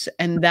groups,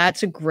 and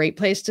that's a great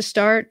place to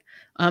start.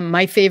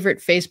 My favorite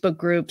Facebook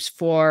groups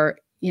for,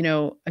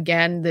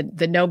 again,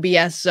 the no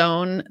BS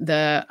zone,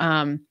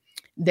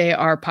 they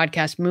are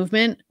Podcast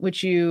Movement,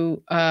 which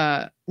you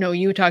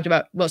talked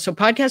about. Well, so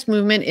Podcast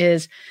Movement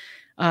is,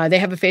 they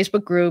have a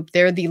Facebook group.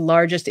 They're the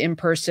largest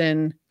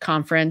in-person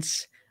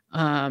conference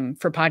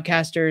for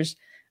podcasters.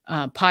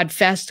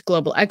 Podfest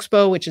Global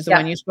Expo, which is the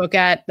one you spoke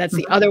at. That's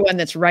the other one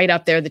that's right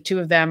up there. The two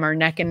of them are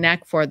neck and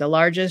neck for the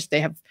largest. They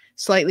have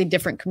slightly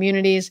different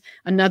communities.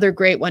 Another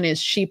great one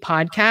is She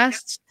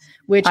Podcasts,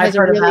 which has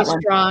a really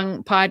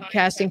strong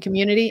podcasting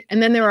community.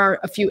 And then there are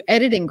a few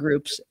editing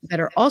groups that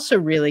are also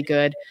really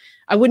good.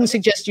 I wouldn't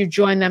suggest you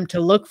join them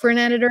to look for an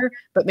editor,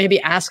 but maybe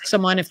ask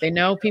someone if they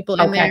know people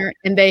in there,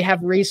 and they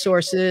have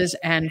resources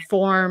and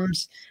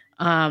forums.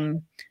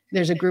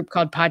 There's a group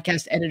called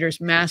Podcast Editors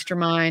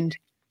Mastermind.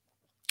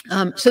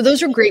 So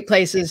those are great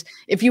places.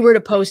 If you were to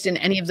post in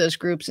any of those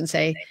groups and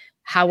say,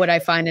 how would I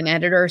find an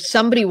editor?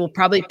 Somebody will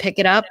probably pick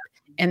it up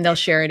and they'll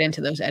share it into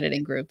those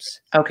editing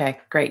groups. Okay,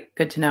 great.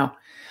 Good to know.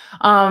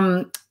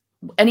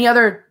 Any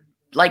other,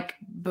 like,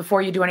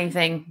 before you do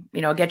anything,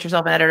 get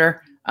yourself an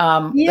editor?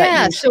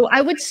 So I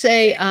would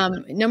say,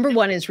 number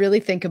one is really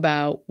think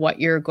about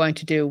what you're going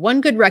to do. One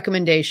good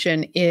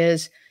recommendation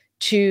is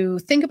to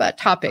think about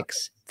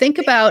topics. Think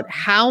about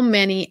how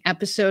many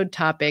episode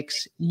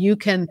topics you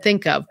can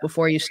think of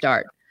before you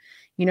start.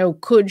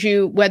 Could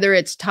you, whether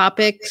it's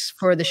topics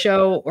for the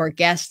show or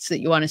guests that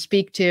you want to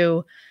speak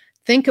to,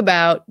 think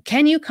about,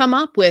 can you come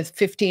up with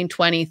 15,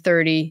 20,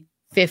 30,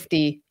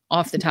 50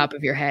 off the top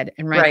of your head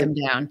and write them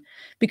down?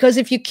 Because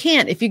if you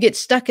can't, if you get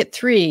stuck at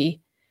 3,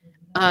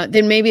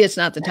 then maybe it's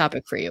not the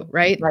topic for you,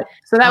 right? Right.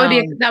 So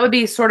that would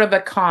be sort of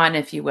a con,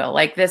 if you will,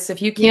 like this.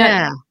 If you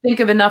can't think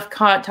of enough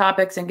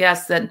topics and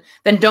guests, then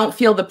don't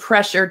feel the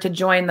pressure to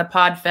join the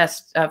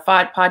Podfest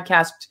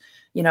podcast,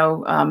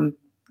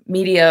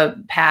 media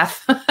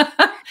path.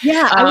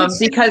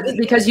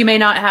 Because you may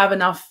not have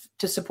enough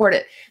to support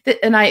it.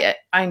 And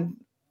I'm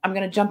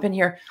going to jump in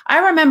here. I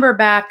remember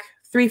back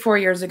 3-4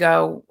 years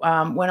ago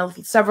when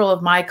several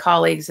of my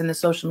colleagues in the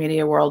social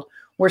media world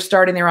were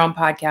starting their own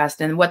podcast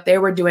and what they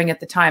were doing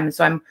at the time. And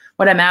so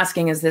what I'm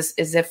asking is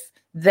if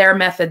their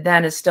method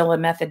then is still a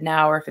method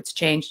now, or if it's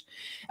changed.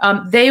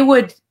 They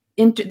would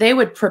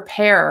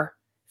prepare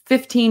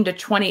 15 to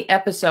 20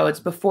 episodes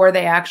before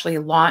they actually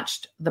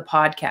launched the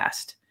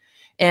podcast.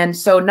 And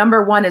so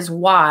number one is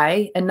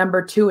why, and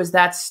number two is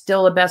that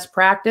still a best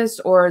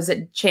practice, or is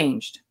it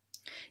changed?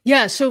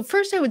 Yeah. So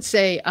first I would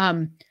say,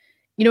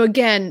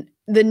 again,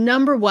 the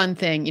number one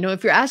thing,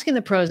 if you're asking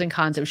the pros and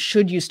cons of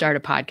should you start a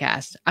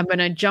podcast, I'm going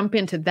to jump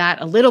into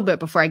that a little bit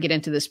before I get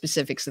into the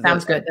specifics of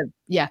Sounds good.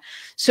 Yeah.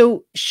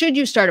 So should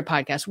you start a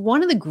podcast?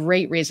 One of the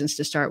great reasons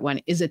to start one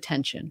is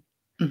attention.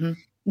 Mm-hmm.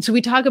 And so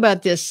we talk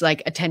about this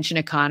like attention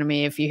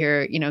economy. If you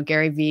hear,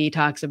 Gary Vee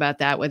talks about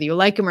that, whether you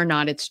like him or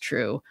not, it's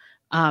true.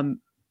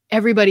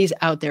 Everybody's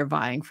out there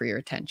vying for your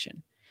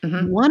attention.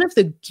 Mm-hmm. One of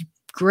the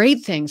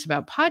great things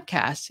about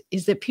podcasts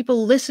is that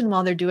people listen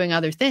while they're doing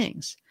other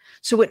things.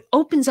 So it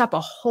opens up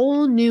a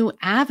whole new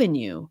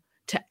avenue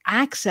to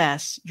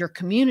access your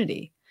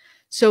community.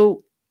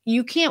 So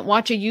you can't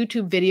watch a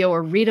YouTube video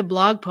or read a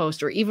blog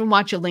post or even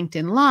watch a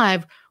LinkedIn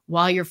Live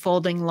while you're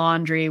folding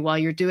laundry, while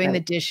you're doing the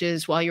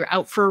dishes, while you're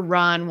out for a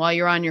run, while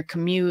you're on your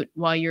commute,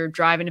 while you're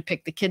driving to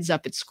pick the kids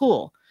up at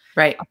school.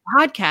 Right. A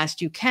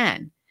podcast, you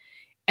can.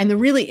 And the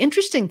really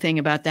interesting thing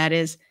about that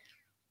is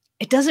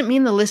it doesn't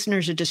mean the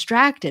listeners are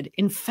distracted.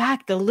 In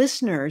fact, the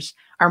listeners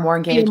are more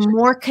engaged,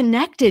 more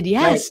connected.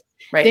 Yes.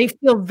 Right. They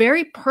feel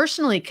very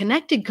personally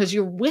connected because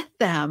you're with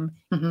them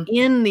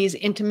in these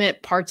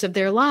intimate parts of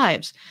their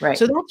lives. Right.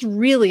 So that's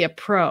really a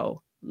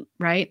pro,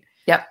 right?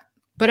 Yep.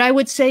 But I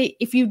would say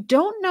if you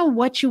don't know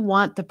what you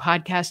want the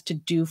podcast to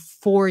do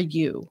for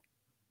you,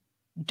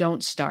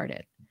 don't start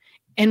it.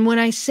 And when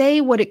I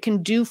say what it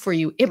can do for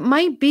you, it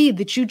might be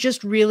that you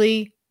just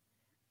really,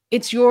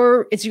 it's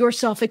your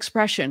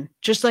self-expression.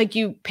 Just like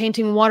you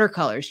painting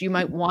watercolors, you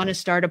might want to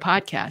start a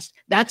podcast.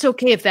 That's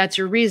okay if that's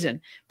your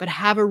reason, but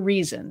have a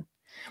reason.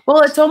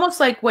 Well, it's almost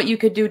like what you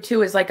could do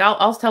too is like,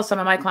 I'll tell some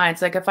of my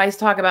clients, like if I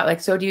talk about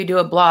like, so do you do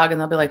a blog? And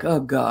they'll be like, oh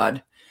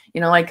God,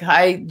 like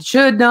I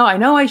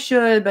know I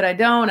should, but I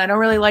don't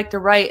really like to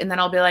write. And then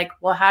I'll be like,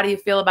 well, how do you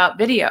feel about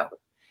video?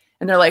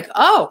 And they're like,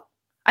 oh,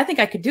 I think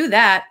I could do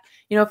that.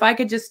 If I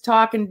could just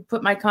talk and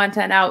put my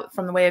content out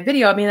from the way of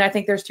video, I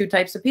think there's two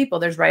types of people.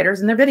 There's writers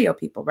and there's video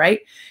people,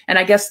 right? And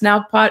I guess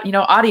now,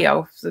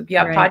 audio, so you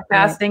have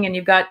podcasting and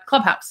you've got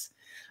Clubhouse.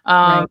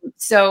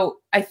 So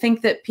I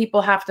think that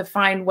people have to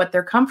find what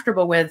they're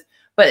comfortable with,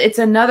 but it's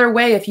another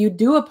way. If you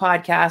do a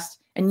podcast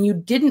and you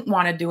didn't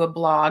want to do a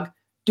blog,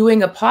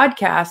 doing a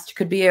podcast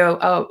could be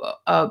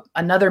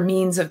another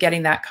means of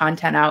getting that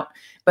content out,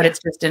 but it's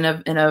just in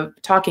a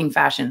talking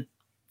fashion.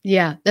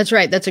 Yeah, that's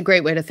right. That's a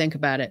great way to think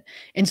about it.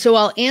 And so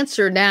I'll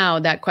answer now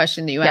that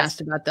question that you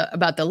asked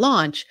about the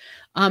launch.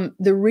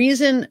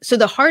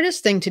 The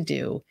hardest thing to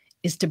do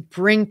is to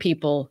bring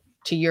people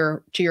to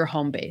your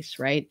home base,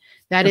 right?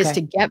 That is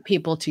to get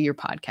people to your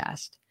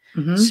podcast.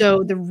 Mm-hmm.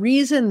 So the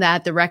reason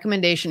that the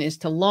recommendation is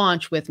to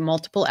launch with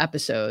multiple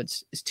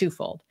episodes is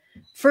twofold.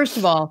 First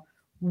of all,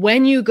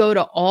 when you go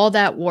to all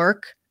that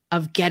work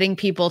of getting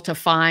people to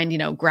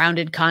find,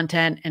 grounded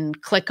content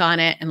and click on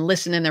it and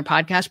listen in their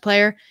podcast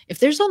player, if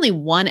there's only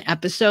one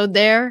episode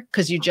there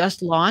because you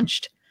just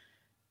launched,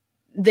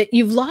 that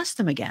you've lost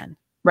them again.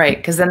 Right.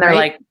 Because then they're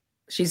like,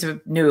 she's a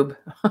noob.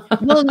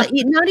 Well,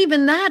 not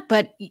even that,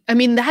 but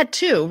that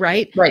too,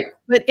 right? Right.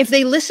 But if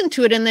they listen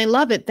to it and they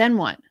love it, then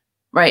what?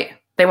 Right.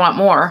 They want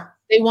more.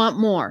 They want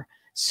more.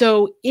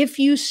 So if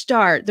you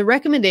the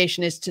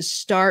recommendation is to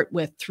start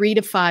with 3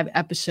 to 5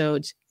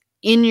 episodes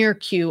in your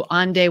queue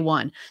on day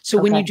one. So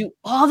when you do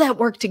all that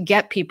work to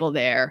get people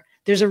there,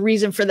 there's a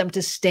reason for them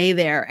to stay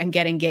there and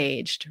get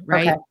engaged,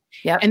 right? Okay.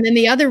 Yep. And then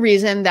the other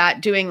reason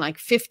that doing like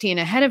 15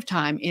 ahead of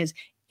time is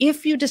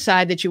if you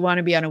decide that you want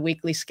to be on a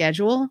weekly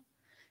schedule,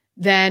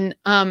 then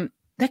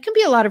that can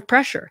be a lot of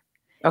pressure.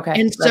 Okay.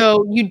 And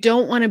so you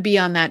don't want to be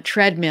on that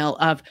treadmill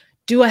of,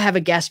 do I have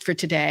a guest for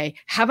today?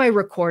 Have I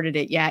recorded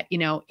it yet?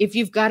 If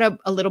you've got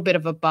a little bit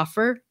of a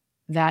buffer,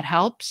 that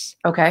helps.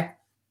 Okay.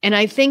 And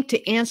I think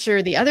to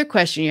answer the other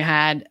question you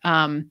had,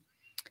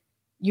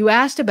 you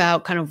asked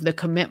about kind of the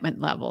commitment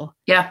level.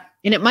 Yeah.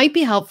 And it might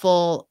be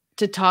helpful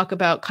to talk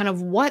about kind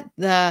of what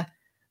the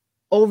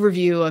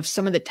overview of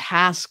some of the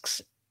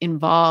tasks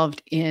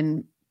involved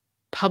in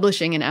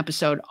publishing an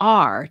episode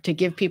are to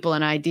give people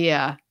an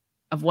idea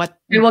of what.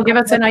 You will give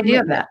us an idea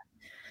of that.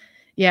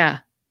 Yeah.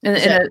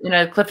 In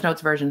a Cliff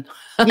Notes version.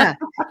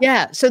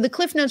 Yeah. So the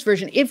Cliff Notes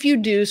version, if you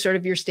do sort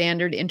of your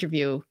standard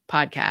interview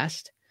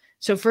podcast,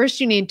 so first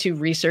you need to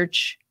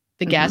research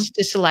the guest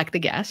to select the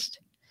guest.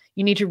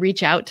 You need to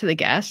reach out to the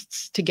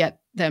guests to get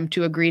them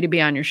to agree to be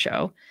on your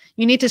show.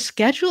 You need to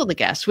schedule the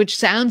guests, which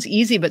sounds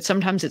easy, but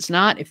sometimes it's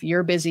not if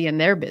you're busy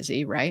and they're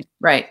busy, right?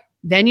 Right.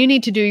 Then you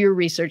need to do your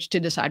research to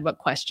decide what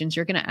questions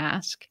you're going to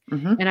ask.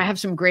 Mm-hmm. And I have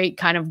some great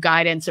kind of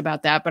guidance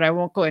about that, but I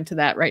won't go into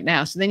that right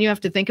now. So then you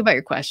have to think about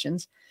your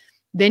questions.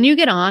 Then you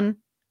get on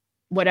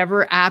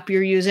whatever app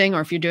you're using,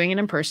 or if you're doing it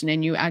in person,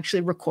 and you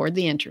actually record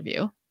the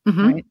interview,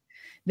 right?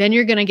 Then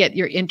you're going to get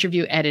your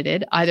interview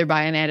edited either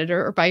by an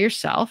editor or by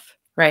yourself.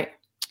 Right.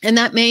 And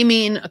that may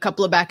mean a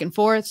couple of back and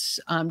forths,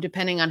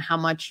 depending on how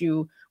much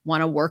you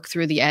want to work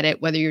through the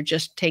edit, whether you're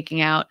just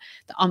taking out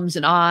the ums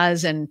and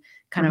ahs and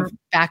kind of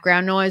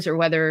background noise or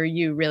whether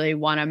you really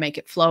want to make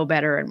it flow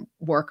better and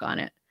work on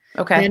it.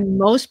 Okay. And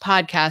most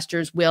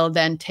podcasters will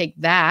then take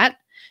that,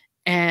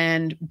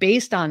 and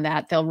based on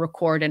that, they'll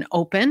record an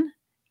open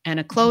and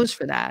a close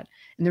for that.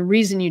 And the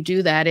reason you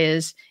do that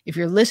is if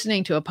you're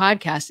listening to a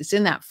podcast, it's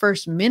in that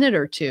first minute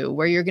or two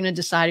where you're going to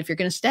decide if you're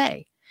going to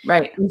stay.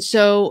 Right. And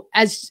so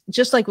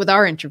just like with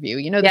our interview,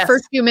 the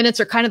first few minutes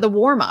are kind of the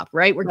warm up,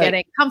 right? We're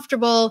getting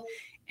comfortable.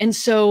 And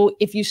so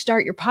if you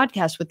start your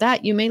podcast with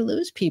that, you may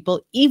lose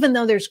people, even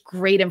though there's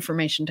great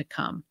information to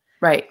come.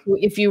 Right.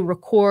 If you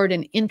record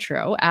an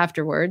intro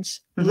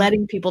afterwards,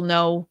 letting people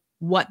know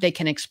what they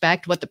can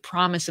expect, what the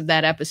promise of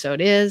that episode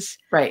is.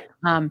 Right.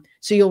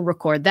 So you'll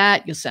record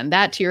that, you'll send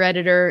that to your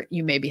editor.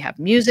 You maybe have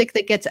music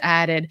that gets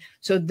added.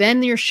 So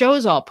then your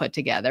show's all put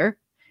together,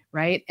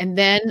 right? And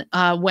then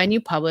when you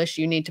publish,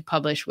 you need to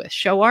publish with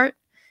show art.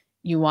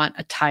 You want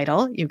a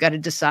title. You've got to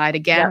decide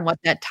again what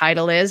that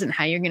title is and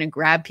how you're going to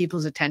grab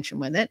people's attention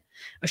with it.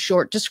 A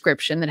short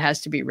description that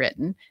has to be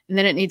written, and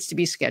then it needs to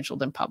be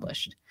scheduled and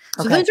published.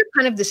 So those are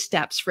kind of the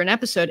steps for an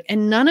episode,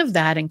 and none of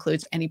that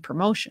includes any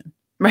promotion.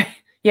 Right.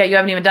 Yeah, you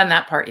haven't even done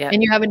that part yet.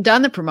 And you haven't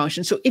done the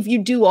promotion. So if you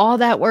do all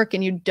that work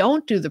and you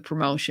don't do the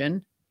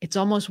promotion, it's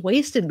almost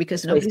wasted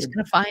because nobody's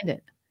going to find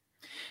it.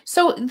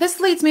 So this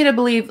leads me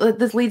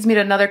to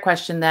another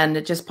question then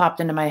that just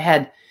popped into my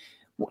head.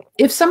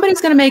 If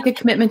somebody's going to make a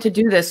commitment to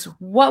do this,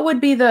 what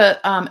would be the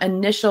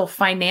initial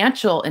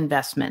financial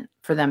investment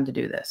for them to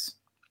do this?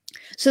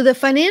 So the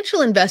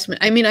financial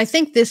investment, I mean, I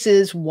think this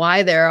is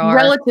why there are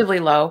relatively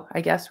low,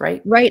 I guess,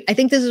 right? Right. I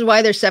think this is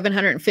why there's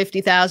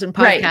 750,000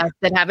 podcasts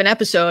that have an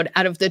episode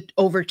out of the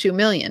over 2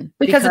 million.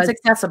 Because it's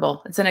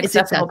accessible. It's an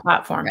accessible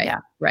platform. Right, yeah.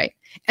 Right.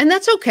 And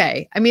that's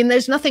okay. I mean,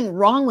 there's nothing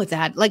wrong with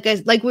that. Like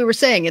we were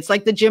saying, it's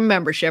like the gym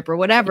membership or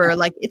whatever. Yeah.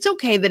 Like it's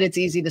okay that it's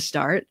easy to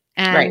start.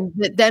 And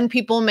then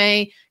people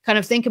may kind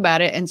of think about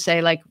it and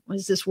say like,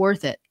 is this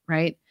worth it?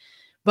 Right.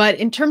 But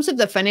in terms of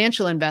the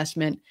financial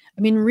investment,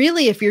 I mean,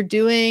 really, if you're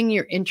doing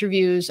your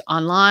interviews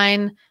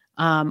online,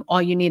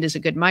 all you need is a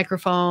good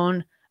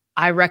microphone.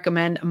 I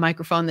recommend a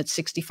microphone that's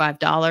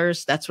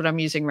 $65. That's what I'm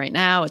using right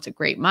now. It's a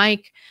great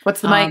mic. What's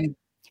the mic?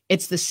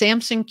 It's the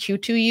Samson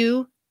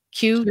Q2U.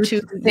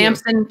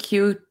 Samson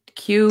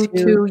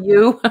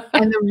Q2U.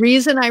 And the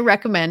reason I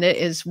recommend it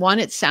is one,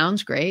 it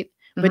sounds great.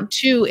 But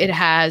two, it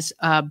has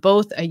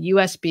both a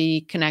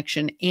USB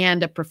connection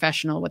and a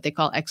professional, what they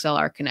call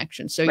XLR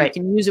connection. So you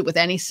can use it with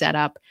any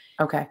setup.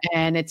 Okay.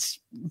 And it's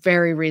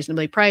very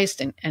reasonably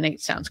priced and it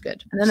sounds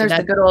good. And then there's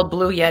the good old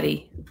Blue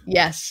Yeti.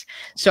 Yes.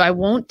 So I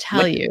won't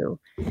tell you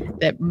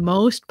that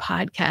most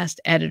podcast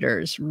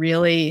editors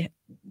really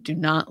do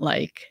not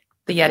like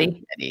the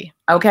Yeti.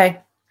 Okay.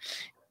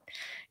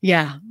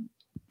 Yeah.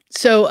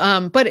 So,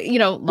 but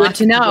good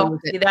to know.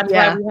 See, that's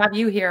why we have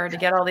you here to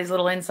get all these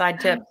little inside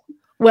tips.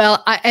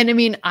 Well, I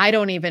mean, I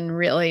don't even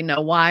really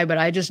know why, but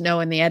I just know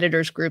in the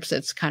editors groups,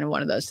 it's kind of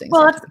one of those things.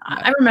 Well,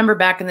 I remember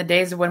back in the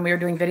days of when we were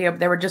doing video,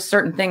 there were just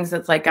certain things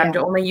that's like, I'm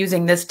only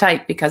using this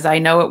type because I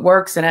know it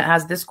works and it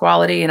has this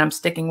quality and I'm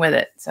sticking with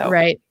it. So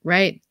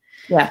right.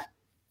 Yeah.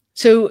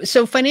 So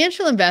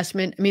financial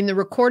investment, I mean, the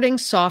recording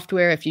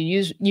software,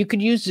 you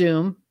could use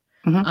Zoom.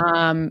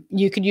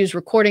 You could use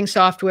recording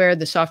software.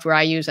 The software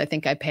I use, I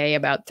think I pay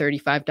about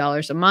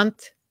 $35 a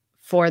month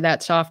for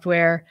that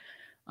software.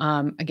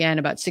 Again,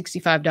 about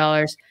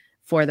 $65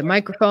 for the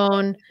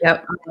microphone.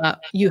 Yep.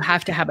 You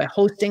have to have a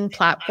hosting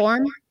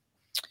platform.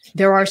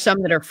 There are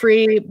some that are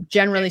free.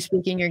 Generally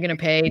speaking, you're going to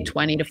pay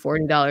 $20 to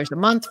 $40 a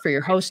month for your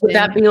hosting. Would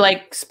that be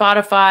like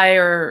Spotify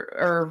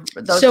or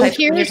those types?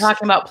 When you're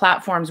talking about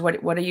platforms,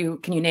 what are you?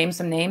 Can you name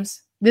some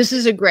names? This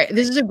is a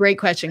great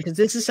question because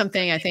this is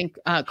something I think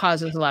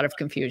causes a lot of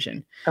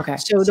confusion. Okay.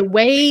 So the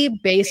way,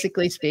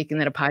 basically speaking,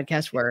 that a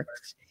podcast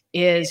works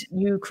is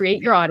you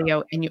create your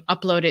audio and you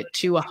upload it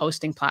to a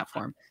hosting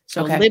platform.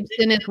 So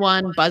Libsyn is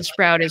one,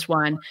 Buzzsprout is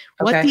one.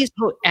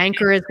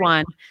 Anchor is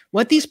one.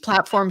 What these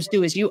platforms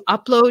do is you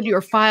upload your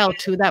file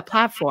to that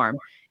platform,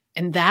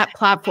 and that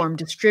platform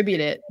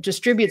distributes it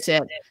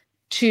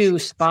to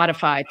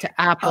Spotify,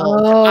 to Apple,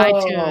 to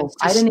iTunes.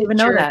 I didn't even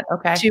know that.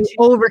 Okay. To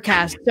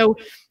Overcast. So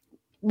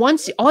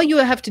all you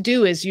have to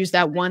do is use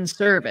that one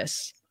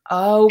service.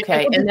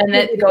 Okay. And then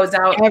it goes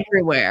out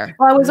everywhere.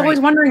 Well, I was always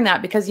wondering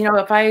that because,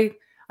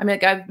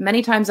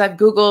 many times I've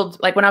Googled,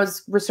 like when I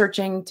was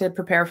researching to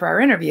prepare for our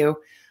interview,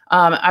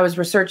 I was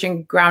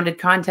researching grounded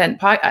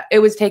content. It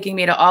was taking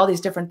me to all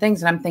these different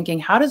things. And I'm thinking,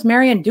 how does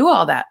Marion do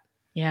all that?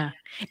 Yeah.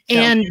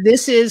 And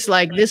this is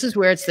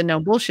where it's the no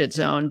bullshit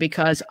zone,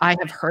 because I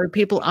have heard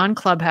people on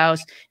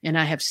Clubhouse and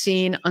I have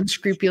seen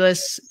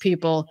unscrupulous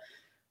people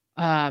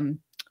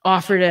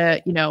offer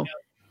to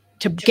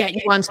get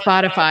you on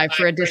Spotify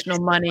for additional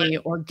money,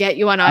 or get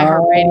you on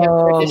iHeartRadio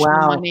for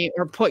additional money,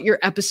 or put your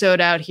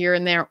episode out here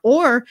and there,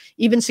 or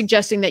even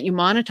suggesting that you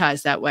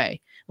monetize that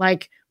way.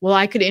 Like, well,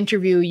 I could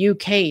interview you,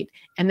 Kate.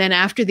 And then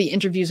after the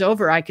interview's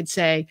over, I could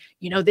say,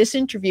 this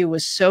interview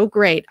was so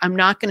great. I'm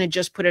not going to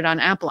just put it on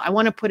Apple. I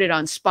want to put it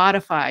on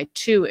Spotify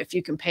too, if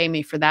you can pay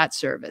me for that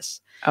service.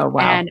 Oh,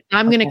 wow. And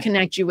I'm going to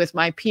connect you with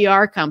my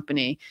PR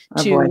company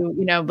to,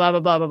 blah, blah,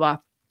 blah, blah, blah.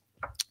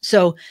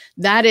 So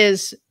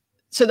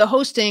so the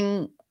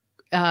hosting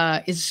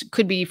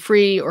could be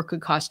free or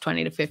could cost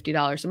 $20 to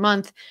 $50 a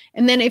month.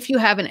 And then if you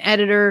have an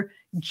editor,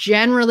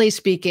 generally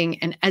speaking,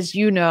 and as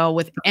you know,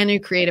 with any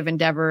creative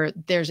endeavor,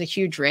 there's a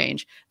huge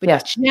range.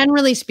 But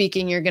generally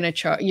speaking, you're going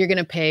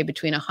to pay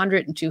between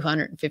 $100 and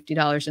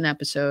 $250 an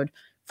episode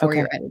for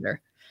your editor.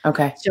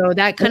 Okay. So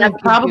that's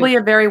probably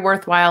a very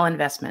worthwhile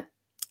investment.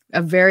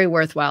 A very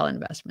worthwhile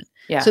investment.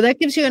 Yeah. So that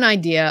gives you an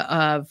idea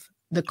of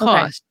the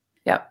cost.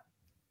 Okay. Yep.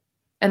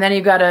 And then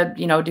you've got to,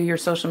 do your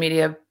social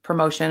media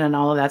promotion and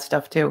all of that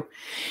stuff too.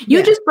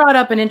 You just brought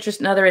up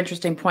another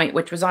interesting point,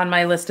 which was on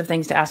my list of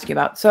things to ask you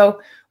about. So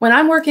when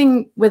I'm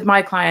working with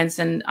my clients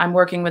and I'm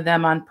working with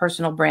them on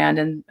personal brand,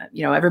 and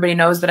everybody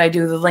knows that I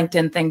do the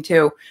LinkedIn thing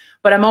too,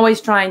 but I'm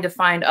always trying to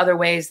find other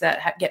ways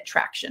that get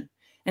traction.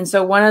 And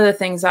so one of the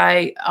things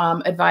I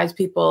advise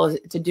people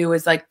to do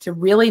is to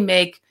really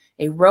make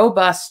a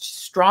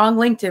robust, strong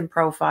LinkedIn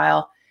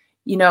profile.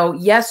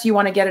 Yes, you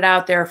want to get it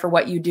out there for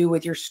what you do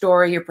with your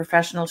story, your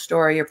professional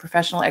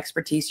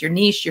expertise, your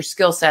niche, your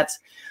skill sets.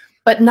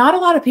 But not a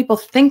lot of people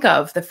think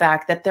of the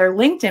fact that their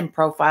LinkedIn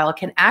profile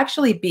can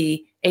actually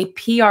be a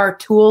PR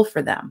tool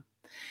for them.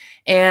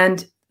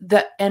 And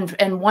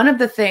one of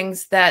the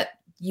things that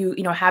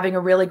having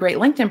a really great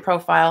LinkedIn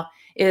profile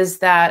is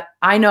that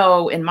I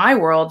know in my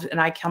world,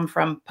 and I come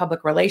from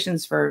public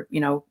relations for,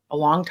 a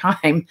long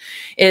time,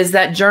 is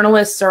that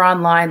journalists are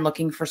online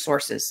looking for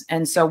sources.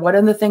 And so one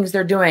of the things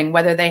they're doing,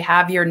 whether they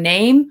have your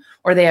name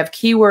or they have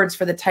keywords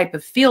for the type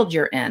of field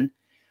you're in,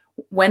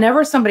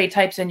 whenever somebody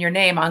types in your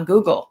name on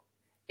Google,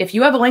 if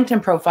you have a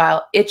LinkedIn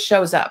profile, it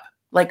shows up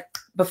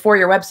before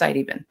your website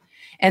even.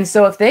 And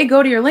so if they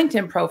go to your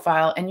LinkedIn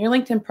profile and your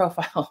LinkedIn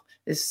profile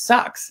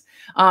sucks,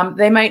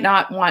 they might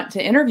not want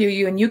to interview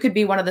you, and you could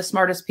be one of the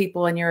smartest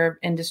people in your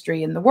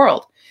industry in the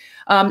world.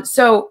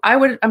 So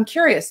I'm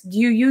curious, do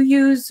you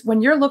use,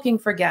 when you're looking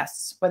for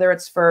guests, whether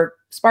it's for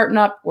Spartan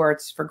Up or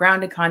it's for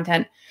grounded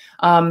content,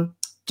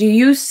 do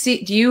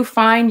you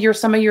find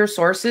some of your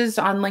sources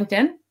on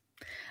LinkedIn?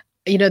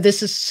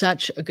 This is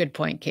such a good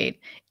point, Kate.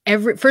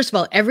 First of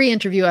all, every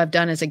interview I've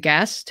done as a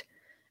guest,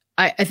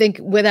 I think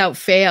without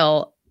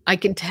fail, I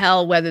can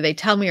tell whether they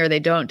tell me or they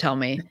don't tell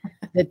me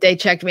that they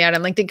checked me out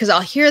on LinkedIn, because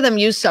I'll hear them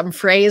use some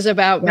phrase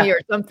about me or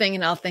something,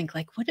 and I'll think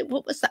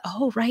what was that?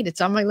 Oh, right.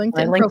 It's on my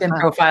LinkedIn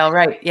profile.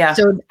 Right. Yeah.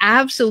 So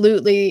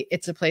absolutely,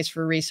 it's a place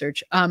for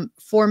research.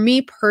 For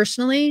me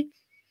personally,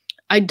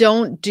 I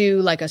don't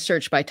do a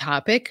search by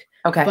topic.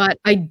 Okay. But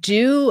I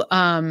do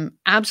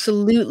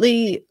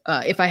absolutely,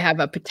 if I have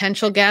a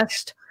potential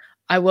guest,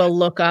 I will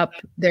look up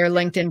their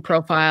LinkedIn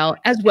profile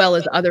as well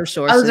as other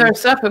sources. Other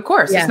stuff, of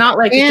course. Yeah. It's not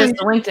it's just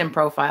a LinkedIn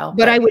profile.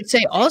 But I would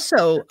say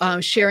also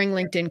sharing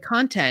LinkedIn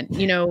content.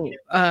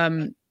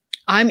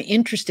 I'm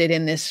interested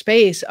in this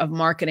space of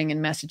marketing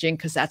and messaging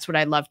because that's what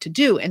I love to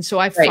do. And so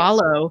I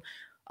follow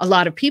a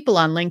lot of people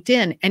on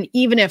LinkedIn. And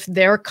even if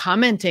they're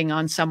commenting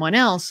on someone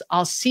else,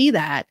 I'll see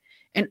that.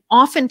 And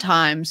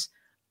oftentimes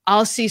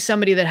I'll see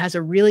somebody that has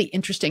a really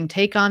interesting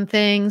take on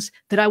things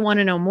that I want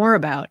to know more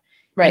about.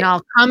 Right. And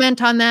I'll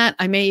comment on that.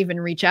 I may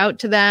even reach out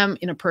to them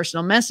in a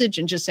personal message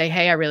and just say,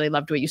 hey, I really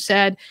loved what you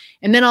said.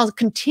 And then I'll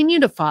continue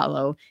to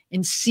follow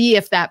and see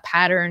if that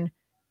pattern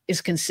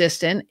is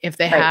consistent, if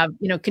they have,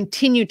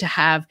 continue to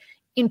have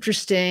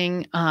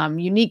interesting,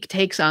 unique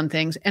takes on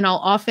things. And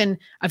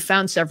I've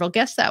found several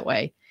guests that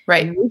way.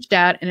 Right. And reached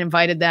out and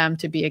invited them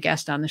to be a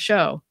guest on the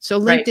show. So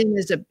LinkedIn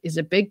is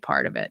a big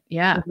part of it.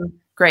 Yeah. Mm-hmm.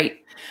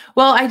 Great.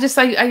 Well, I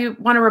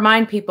want to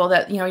remind people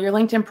that, your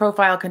LinkedIn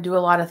profile can do a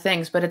lot of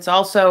things, but it's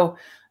also,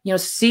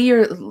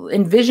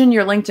 envision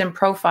your LinkedIn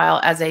profile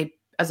as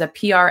a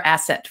PR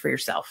asset for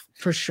yourself.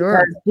 For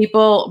sure. Because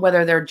people,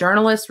 whether they're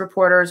journalists,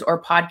 reporters,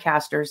 or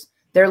podcasters,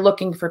 they're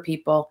looking for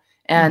people,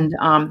 and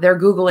they're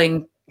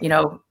Googling,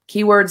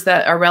 keywords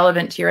that are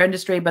relevant to your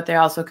industry, but they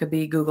also could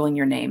be Googling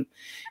your name.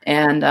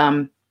 And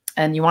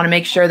you want to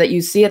make sure that you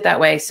see it that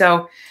way.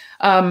 So,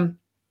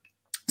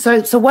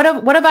 So what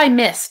have I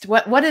missed?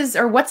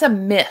 What's a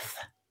myth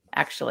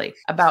actually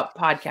about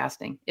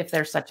podcasting, if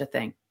there's such a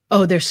thing?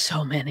 Oh, there's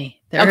so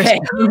many. There are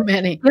so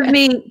many.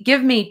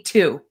 Give me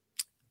two.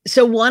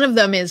 So one of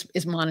them is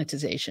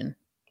monetization.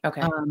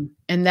 Okay.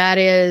 And that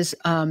is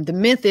the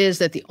myth is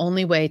that the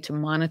only way to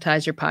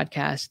monetize your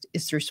podcast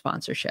is through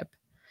sponsorship.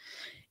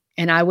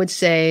 And I would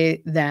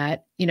say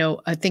that,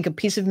 I think a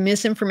piece of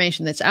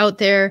misinformation that's out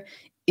there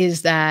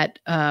is that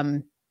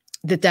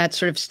that's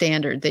sort of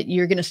standard, that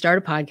you're going to start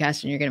a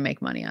podcast and you're going to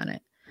make money on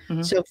it.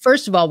 Mm-hmm. So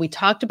first of all, we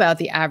talked about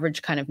the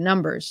average kind of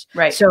numbers.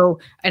 Right. So,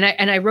 and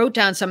I wrote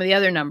down some of the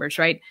other numbers,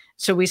 right?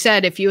 So we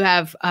said, if you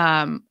have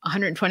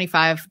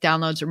 125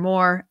 downloads or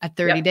more at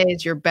 30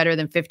 days, you're better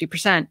than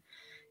 50%.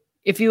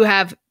 If you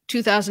have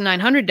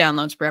 2,900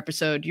 downloads per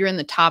episode, you're in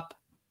the top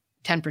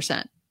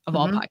 10%. of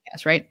all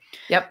podcasts, right?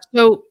 Yep.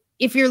 So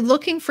if you're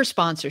looking for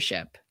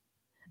sponsorship,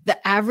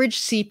 the average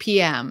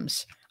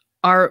CPMs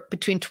are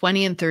between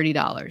 $20 and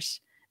 $30.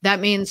 That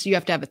means you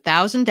have to have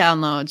 1,000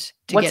 downloads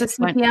to What's get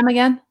a CPM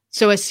again?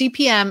 So a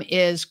CPM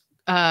is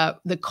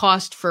the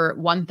cost for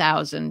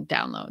 1,000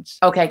 downloads.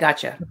 Okay,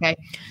 gotcha. Okay.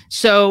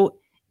 So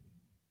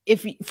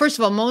first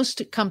of all,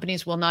 most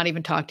companies will not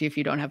even talk to you if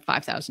you don't have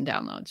 5,000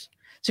 downloads.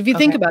 So if you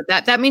think about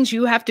that, that means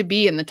you have to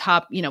be in the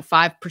top,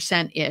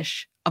 5%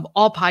 ish of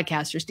all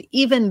podcasters to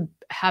even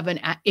have an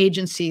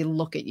agency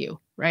look at you,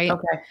 right?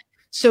 Okay.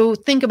 So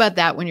think about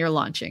that when you're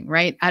launching,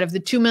 right? Out of the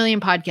 2 million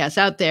podcasts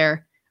out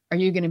there, are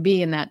you going to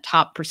be in that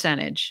top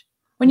percentage?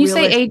 When you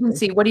say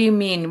agency, what do you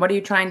mean? What are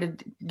you trying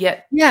to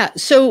get? Yeah.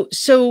 So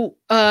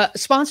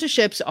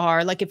sponsorships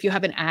are like if you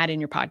have an ad in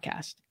your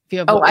podcast. If you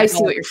have I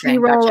see what you're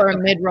saying. Pre-roll or a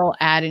mid-roll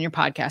ad in your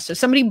podcast. So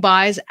somebody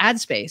buys ad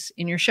space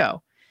in your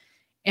show.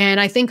 And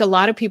I think a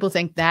lot of people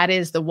think that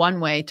is the one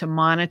way to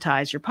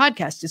monetize your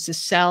podcast is to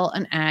sell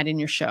an ad in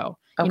your show.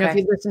 Okay. If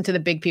you listen to the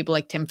big people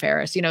like Tim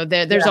Ferriss,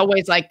 there's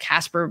always like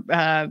Casper,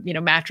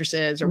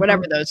 mattresses or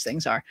whatever those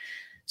things are.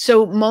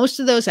 So most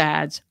of those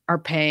ads are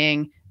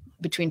paying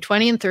between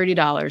 $20 and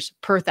 $30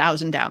 per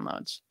 1,000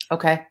 downloads.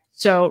 Okay.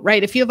 So,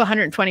 right. If you have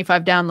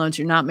 125 downloads,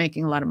 you're not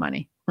making a lot of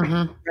money.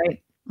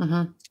 Right.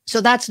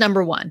 So that's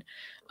number one,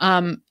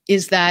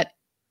 is that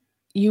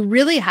you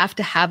really have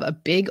to have a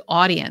big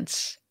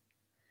audience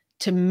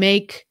to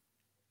make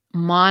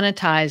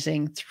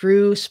monetizing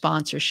through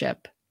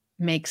sponsorship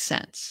make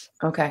sense.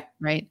 Okay.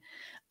 Right.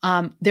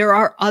 There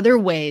are other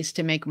ways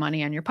to make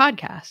money on your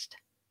podcast.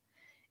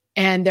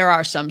 And there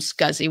are some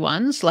scuzzy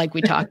ones like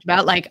we talked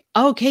about, like,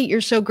 oh, Kate,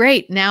 you're so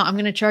great. Now I'm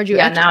going to charge you.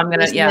 Now I'm going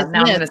to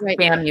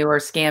spam you or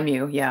scam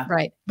you. Yeah.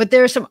 Right. But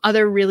there are some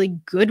other really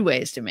good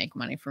ways to make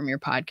money from your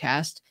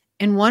podcast.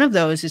 And one of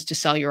those is to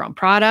sell your own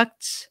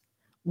products.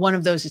 One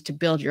of those is to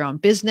build your own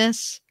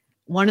business.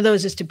 One of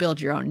those is to build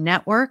your own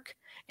network.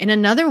 And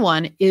another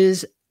one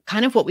is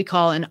kind of what we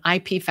call an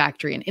IP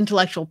factory, an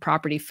intellectual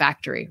property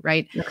factory,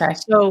 right? Okay.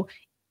 So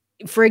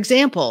for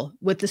example,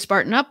 with the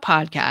Spartan Up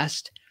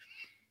podcast,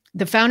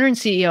 the founder and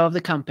CEO of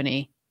the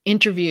company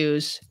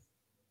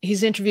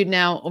he's interviewed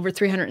now over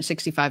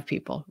 365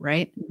 people,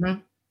 right?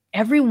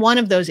 Every one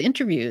of those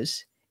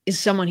interviews is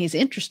someone he's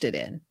interested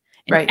in.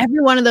 And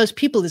every one of those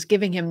people is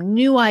giving him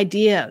new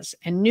ideas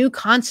and new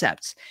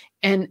concepts.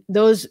 And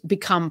those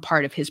become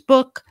part of his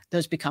book.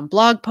 Those become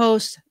blog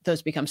posts.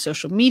 Those become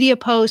social media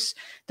posts.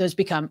 Those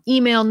become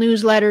email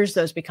newsletters.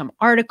 Those become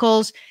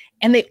articles.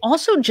 And they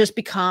also just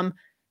become,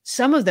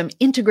 some of them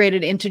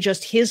integrated into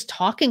just his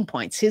talking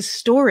points, his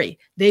story.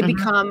 They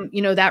become,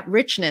 that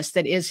richness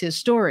that is his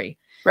story.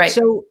 Right.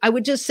 So I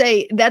would just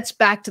say that's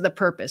back to the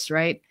purpose,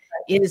 right?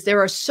 Is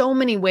there are so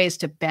many ways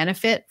to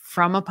benefit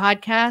from a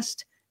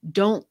podcast.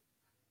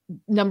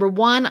 Number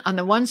one, on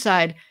the one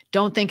side,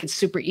 don't think it's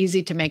super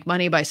easy to make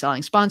money by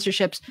selling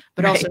sponsorships,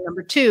 but also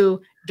number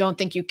two, don't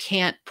think you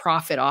can't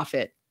profit off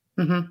it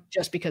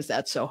just because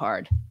that's so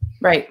hard.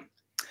 Right.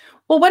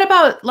 Well, what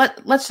about,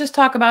 let's just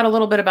talk about a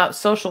little bit about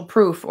social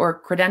proof or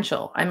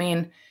credential. I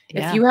mean,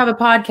 if you have a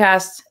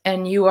podcast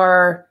and you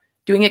are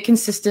doing it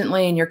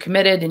consistently and you're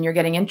committed and you're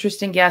getting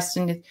interesting guests,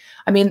 and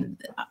I mean,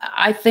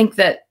 I think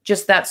that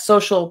just that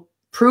social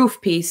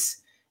proof piece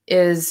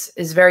is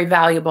very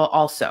valuable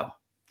also.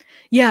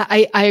 Yeah,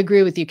 I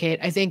agree with you, Kate.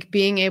 I think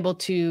being able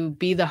to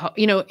be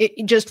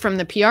just from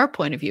the PR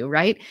point of view,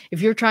 right?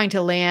 If you're trying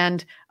to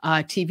land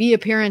TV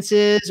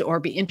appearances or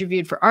be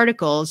interviewed for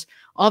articles,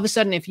 all of a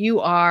sudden, if you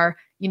are,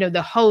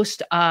 the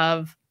host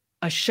of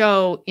a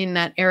show in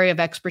that area of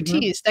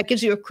expertise, that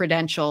gives you a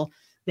credential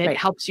that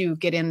helps you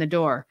get in the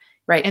door.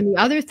 Right. And the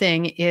other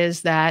thing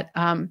is that,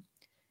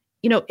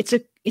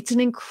 it's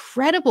an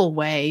incredible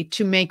way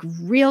to make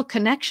real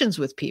connections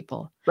with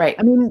people. Right.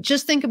 I mean,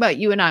 just think about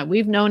you and I.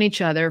 We've known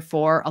each other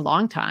for a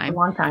long time.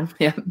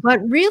 Yeah.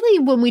 But really,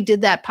 when we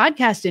did that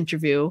podcast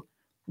interview,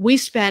 we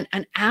spent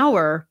an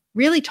hour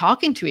really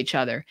talking to each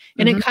other,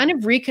 and it kind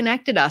of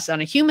reconnected us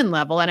on a human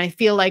level. And I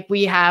feel like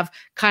we have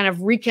kind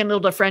of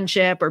rekindled a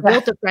friendship or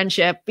built a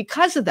friendship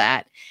because of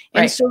that.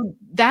 And so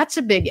that's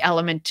a big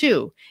element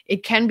too.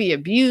 It can be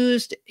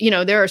abused.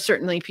 There are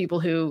certainly people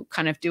who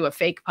kind of do a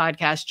fake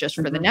podcast just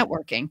for the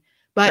networking,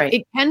 but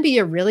it can be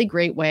a really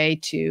great way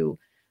to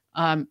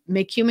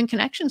make human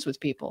connections with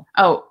people.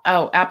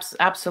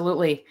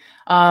 Absolutely.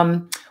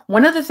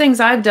 One of the things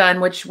I've done,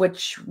 which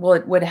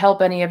would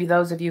help any of you,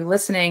 those of you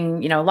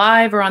listening,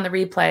 live or on the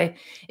replay,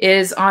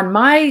 is on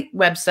my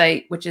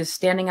website, which is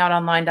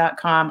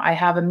standingoutonline.com. I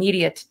have a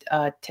media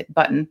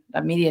button,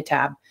 a media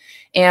tab.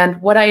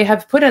 And what I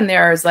have put in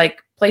there is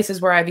like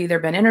places where I've either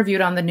been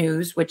interviewed on the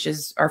news, which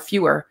are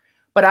fewer,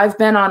 but I've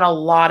been on a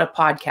lot of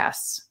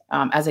podcasts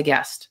as a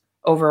guest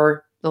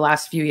over the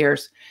last few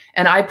years.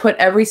 And I put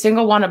every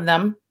single one of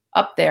them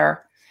up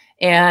there.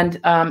 And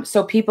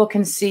so people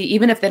can see,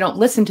 even if they don't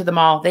listen to them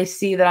all, they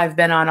see that I've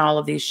been on all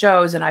of these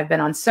shows and I've been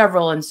on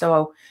several. And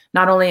so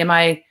not only am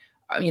I,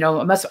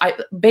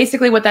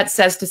 basically what that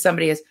says to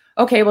somebody is,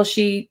 okay, well,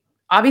 she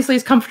obviously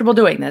is comfortable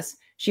doing this.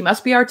 She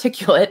must be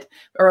articulate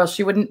or else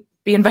she wouldn't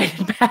be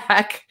invited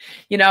back,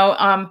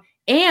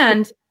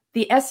 and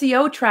the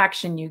SEO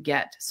traction you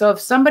get. So if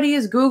somebody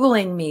is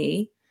Googling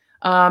me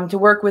to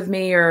work with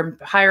me or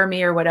hire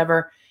me or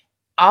whatever,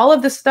 all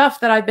of the stuff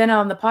that I've been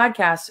on the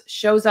podcast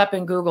shows up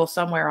in Google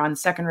somewhere on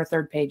second or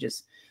third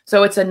pages.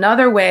 So it's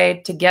another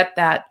way to get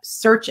that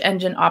search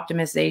engine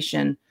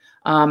optimization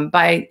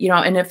by,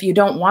 and if you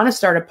don't want to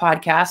start a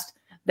podcast,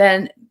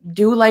 then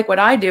do like what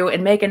I do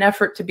and make an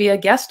effort to be a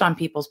guest on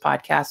people's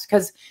podcasts,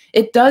 because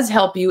it does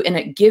help you and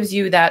it gives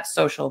you that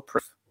social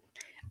proof.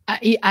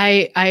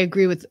 I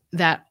agree with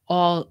that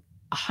all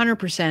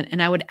 100%.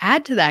 And I would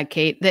add to that,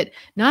 Kate, that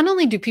not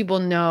only do people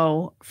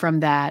know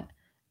from that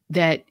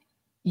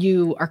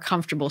you are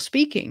comfortable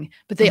speaking,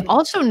 but they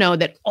also know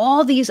that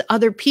all these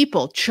other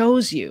people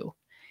chose you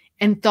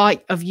and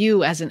thought of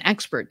you as an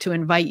expert to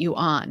invite you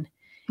on.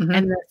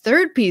 And the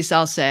third piece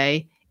I'll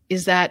say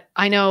is that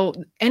I know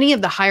any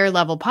of the higher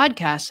level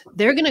podcasts,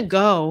 they're going to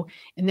go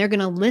and they're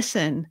going to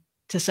listen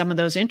to some of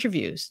those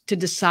interviews to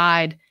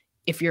decide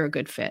if you're a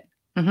good fit.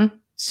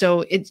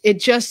 So it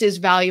just is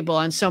valuable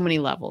on so many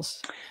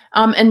levels.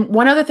 And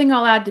one other thing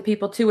I'll add to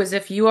people too is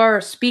if you are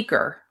a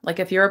speaker, like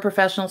if you're a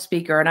professional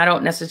speaker, and I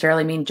don't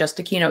necessarily mean just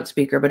a keynote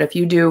speaker, but if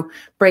you do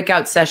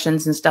breakout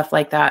sessions and stuff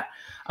like that,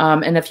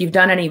 and if you've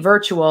done any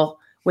virtual,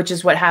 which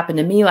is what happened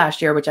to me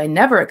last year, which I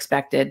never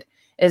expected,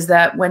 is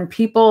that when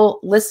people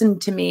listened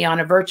to me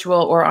on a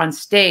virtual or on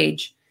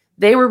stage,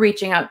 they were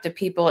reaching out to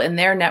people in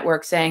their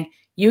network saying,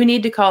 you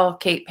need to call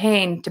Kate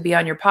Payne to be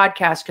on your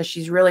podcast because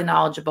she's really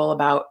knowledgeable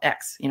about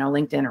X,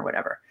 LinkedIn or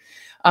whatever.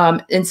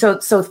 And so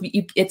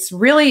it's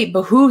really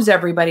behooves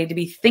everybody to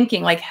be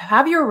thinking, like,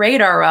 have your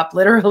radar up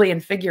literally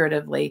and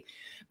figuratively,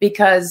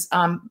 because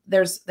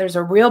there's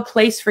a real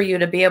place for you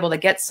to be able to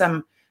get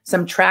some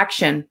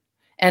traction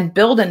and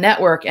build a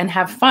network and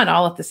have fun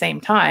all at the same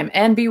time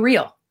and be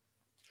real.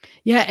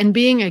 Yeah. And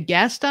being a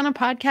guest on a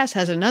podcast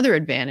has another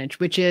advantage,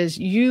 which is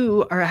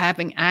you are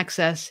having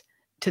access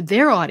to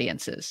their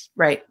audiences.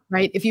 Right.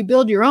 If you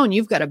build your own,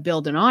 you've got to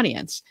build an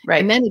audience.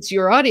 Right. And then it's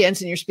your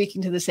audience and you're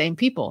speaking to the same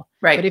people.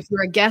 Right. But if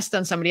you're a guest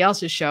on somebody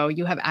else's show,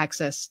 you have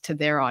access to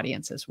their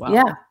audience as well.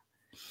 Yeah.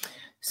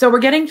 So we're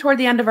getting toward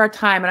the end of our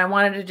time, and I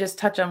wanted to just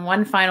touch on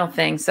one final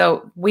thing.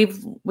 So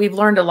we've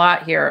learned a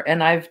lot here,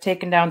 and I've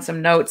taken down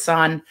some notes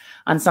on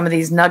some of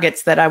these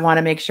nuggets that I want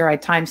to make sure I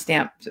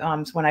timestamp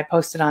when I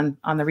post it on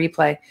the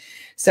replay.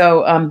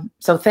 So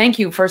thank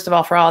you, first of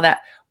all, for all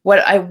that.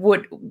 What I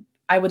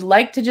would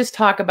like to just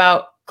talk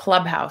about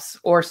Clubhouse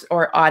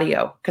or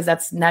audio, because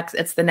that's next.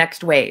 It's the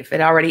next wave.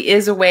 It already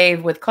is a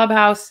wave with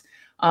Clubhouse,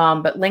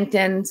 but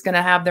LinkedIn's going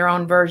to have their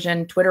own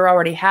version. Twitter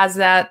already has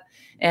that.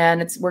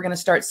 And we're going to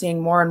start seeing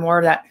more and more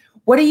of that.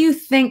 What do you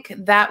think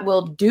that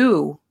will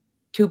do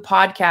to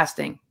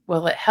podcasting?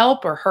 Will it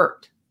help or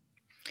hurt?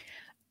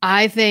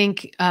 I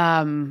think,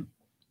 I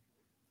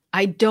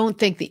don't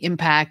think the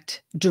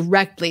impact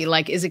directly,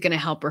 like, is it going to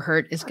help or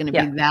hurt, is going to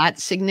be that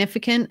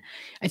significant.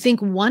 I think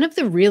one of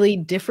the really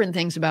different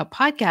things about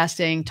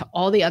podcasting to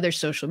all the other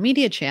social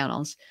media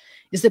channels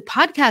is that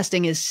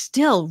podcasting is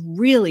still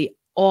really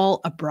all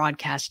a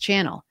broadcast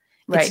channel.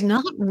 Right. It's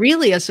not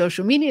really a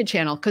social media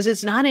channel because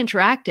it's not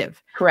interactive.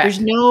 Correct.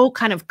 There's no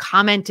kind of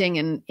commenting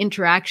and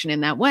interaction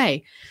in that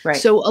way. Right.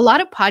 So a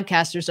lot of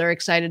podcasters are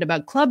excited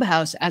about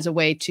Clubhouse as a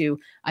way to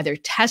either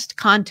test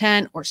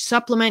content or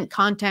supplement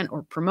content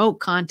or promote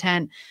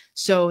content.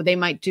 So they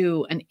might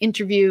do an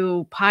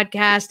interview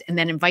podcast and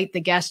then invite the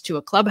guest to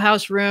a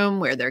Clubhouse room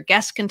where their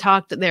guests can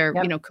talk to their,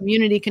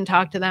 community can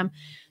talk to them.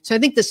 So I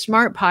think the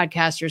smart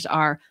podcasters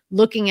are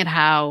looking at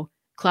how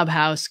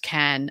Clubhouse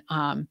can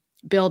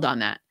build on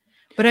that.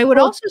 But I would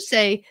also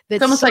say that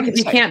it's almost like if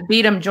you can't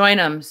beat them, join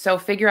them. So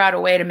figure out a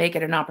way to make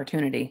it an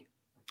opportunity.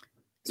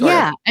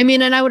 Yeah. I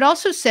mean, and I would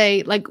also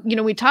say, like,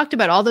 we talked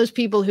about all those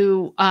people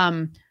who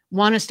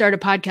want to start a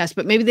podcast,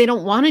 but maybe they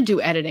don't want to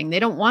do editing. They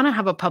don't want to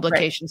have a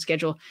publication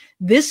schedule.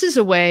 This is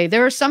a way.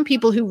 There are some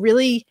people who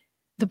really,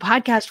 the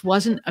podcast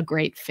wasn't a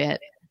great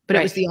fit, but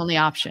it was the only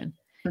option.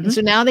 And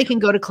so now they can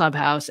go to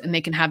Clubhouse and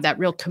they can have that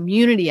real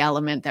community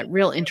element, that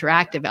real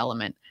interactive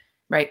element.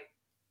 Right.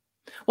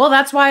 Well,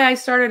 that's why I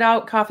started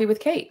out Coffee with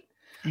Kate.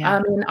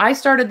 Yeah. I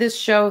started this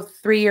show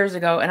 3 years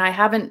ago, and I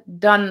haven't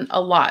done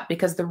a lot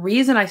because the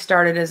reason I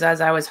started is as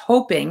I was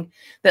hoping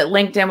that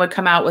LinkedIn would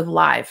come out with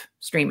live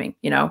streaming,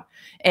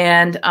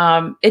 and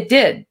it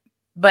did,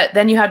 but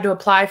then you had to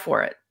apply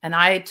for it. And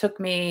it took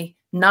me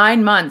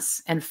 9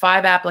 months and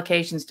 5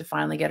 applications to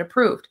finally get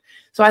approved.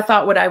 So I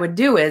thought what I would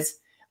do is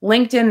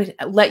LinkedIn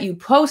let you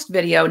post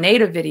video,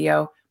 native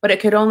video, but it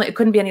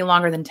couldn't be any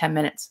longer than 10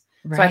 minutes.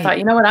 Right. So I thought,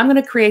 you know what, I'm going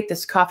to create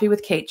this Coffee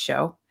with Kate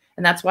show.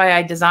 And that's why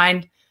I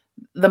designed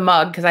the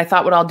mug, because I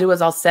thought what I'll do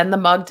is I'll send the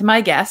mug to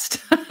my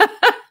guest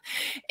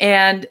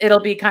and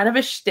it'll be kind of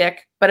a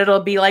shtick, but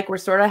it'll be like we're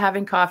sort of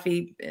having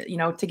coffee,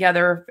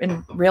 together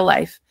in real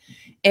life.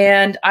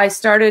 And I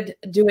started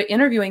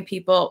interviewing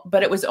people,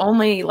 but it was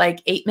only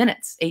like 8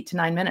 to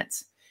 9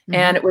 minutes.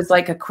 And it was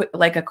like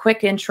a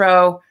quick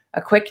intro,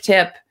 a quick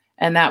tip,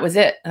 and that was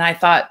it. And I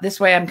thought this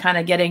way I'm kind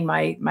of getting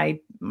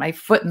my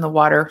foot in the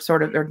water,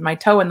 sort of, or my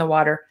toe in the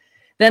water.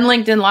 Then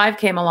LinkedIn Live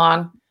came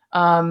along.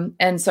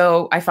 And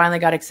so I finally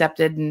got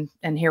accepted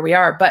and here we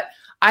are. But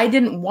I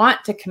didn't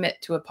want to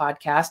commit to a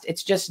podcast.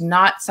 It's just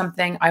not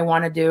something I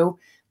want to do.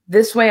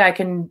 This way I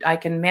can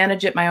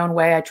manage it my own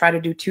way. I try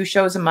to do 2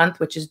 shows a month,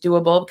 which is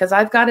doable because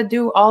I've got to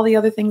do all the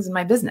other things in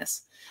my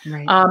business.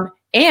 Right.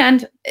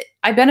 And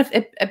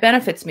it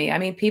benefits me. I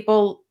mean,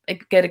 people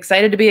get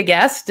excited to be a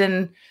guest,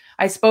 and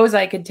I suppose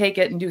I could take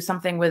it and do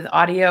something with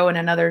audio in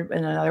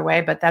another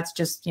way, but that's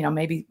just,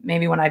 maybe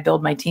when I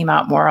build my team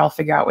out more, I'll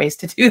figure out ways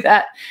to do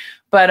that.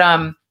 But,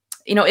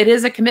 it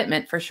is a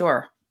commitment for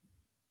sure.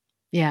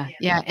 Yeah.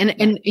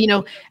 And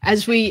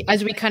as we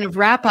kind of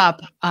wrap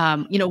up,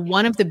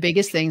 one of the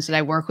biggest things that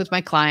I work with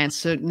my clients.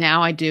 So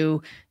now I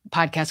do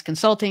podcast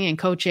consulting and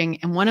coaching.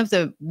 And one of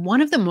the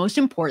most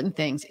important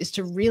things is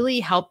to really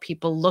help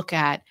people look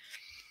at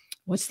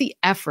what's the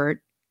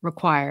effort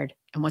required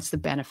and what's the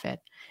benefit.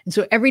 And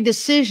so every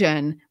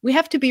decision, we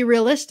have to be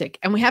realistic,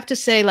 and we have to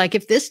say, like,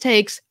 if this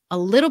takes a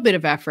little bit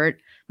of effort,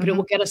 but it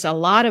will get us a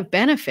lot of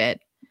benefit,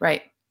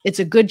 right? It's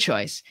a good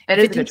choice. If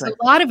it takes a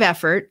lot of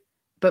effort,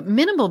 but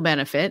minimal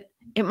benefit,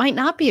 it might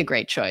not be a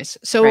great choice.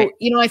 So, right.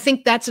 I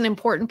think that's an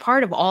important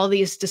part of all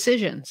these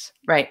decisions.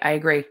 Right. I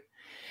agree.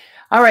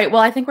 All right.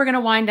 Well, I think we're going to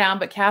wind down,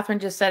 but Catherine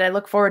just said, I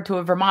look forward to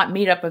a Vermont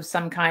meetup of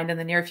some kind in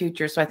the near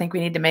future. So I think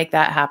we need to make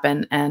that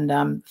happen.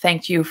 And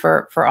thank you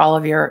for all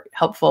of your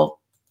helpful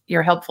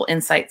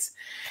insights.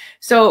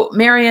 So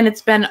Marion,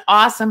 it's been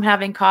awesome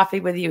having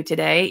coffee with you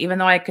today, even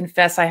though I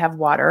confess I have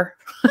water.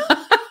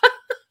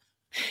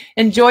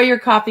 Enjoy your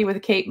coffee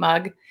with Kate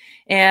mug.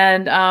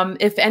 And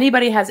if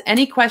anybody has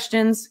any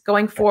questions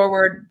going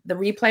forward, the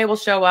replay will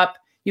show up.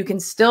 You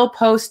can still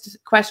post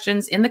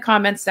questions in the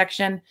comments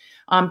section.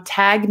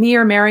 Tag me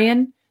or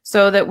Marion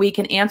so that we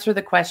can answer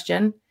the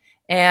question.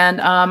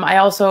 And I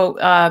also,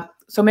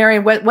 so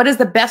Marion, what is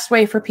the best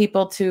way for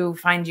people to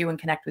find you and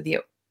connect with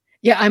you?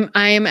 Yeah,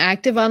 I am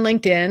active on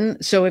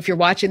LinkedIn. So if you're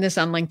watching this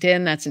on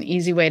LinkedIn, that's an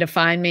easy way to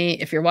find me.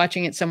 If you're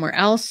watching it somewhere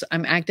else,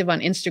 I'm active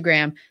on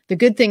Instagram. The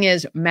good thing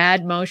is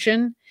Mad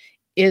Motion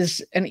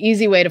is an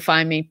easy way to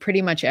find me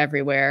pretty much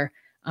everywhere.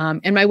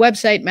 And my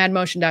website,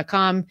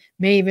 madmotion.com,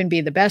 may even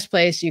be the best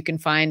place. You can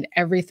find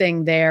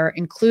everything there,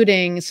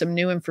 including some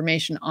new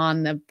information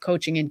on the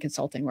coaching and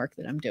consulting work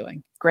that I'm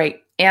doing.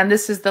 Great. And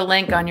this is the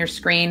link on your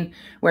screen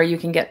where you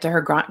can get to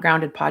her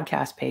Grounded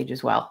podcast page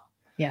as well.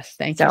 Yes.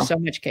 Thank you so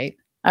much, Kate.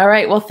 All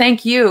right. Well,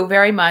 thank you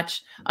very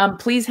much.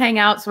 Please hang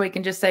out so we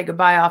can just say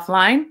goodbye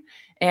offline,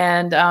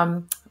 and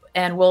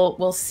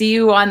we'll see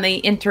you on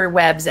the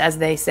interwebs, as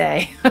they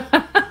say.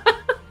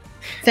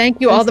 Thank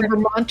you, all the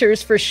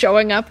Vermonters, for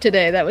showing up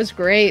today. That was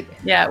great.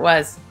 Yeah, it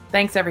was.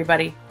 Thanks,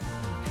 everybody.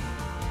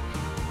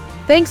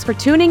 Thanks for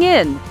tuning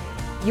in.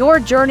 Your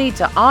journey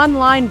to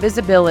online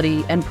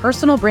visibility and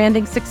personal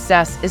branding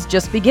success is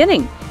just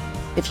beginning.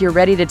 If you're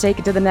ready to take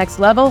it to the next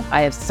level,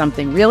 I have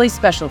something really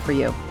special for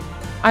you.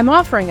 I'm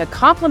offering a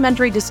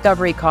complimentary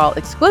discovery call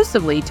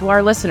exclusively to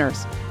our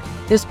listeners.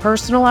 This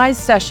personalized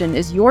session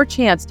is your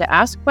chance to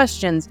ask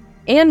questions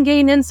and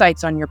gain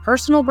insights on your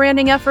personal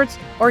branding efforts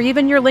or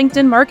even your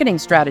LinkedIn marketing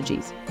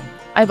strategies.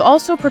 I've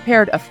also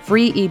prepared a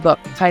free ebook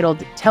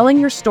titled Telling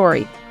Your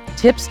Story,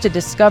 Tips to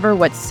Discover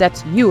What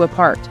Sets You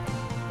Apart.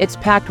 It's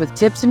packed with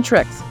tips and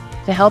tricks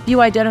to help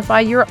you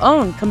identify your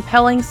own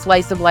compelling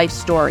slice of life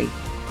story.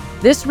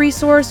 This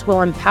resource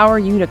will empower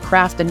you to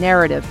craft a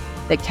narrative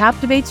that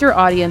captivates your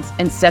audience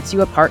and sets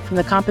you apart from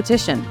the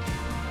competition.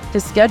 To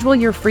schedule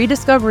your free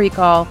discovery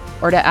call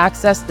or to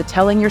access the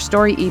Telling Your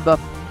Story ebook,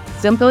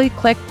 simply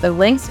click the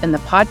links in the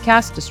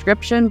podcast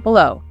description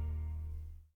below.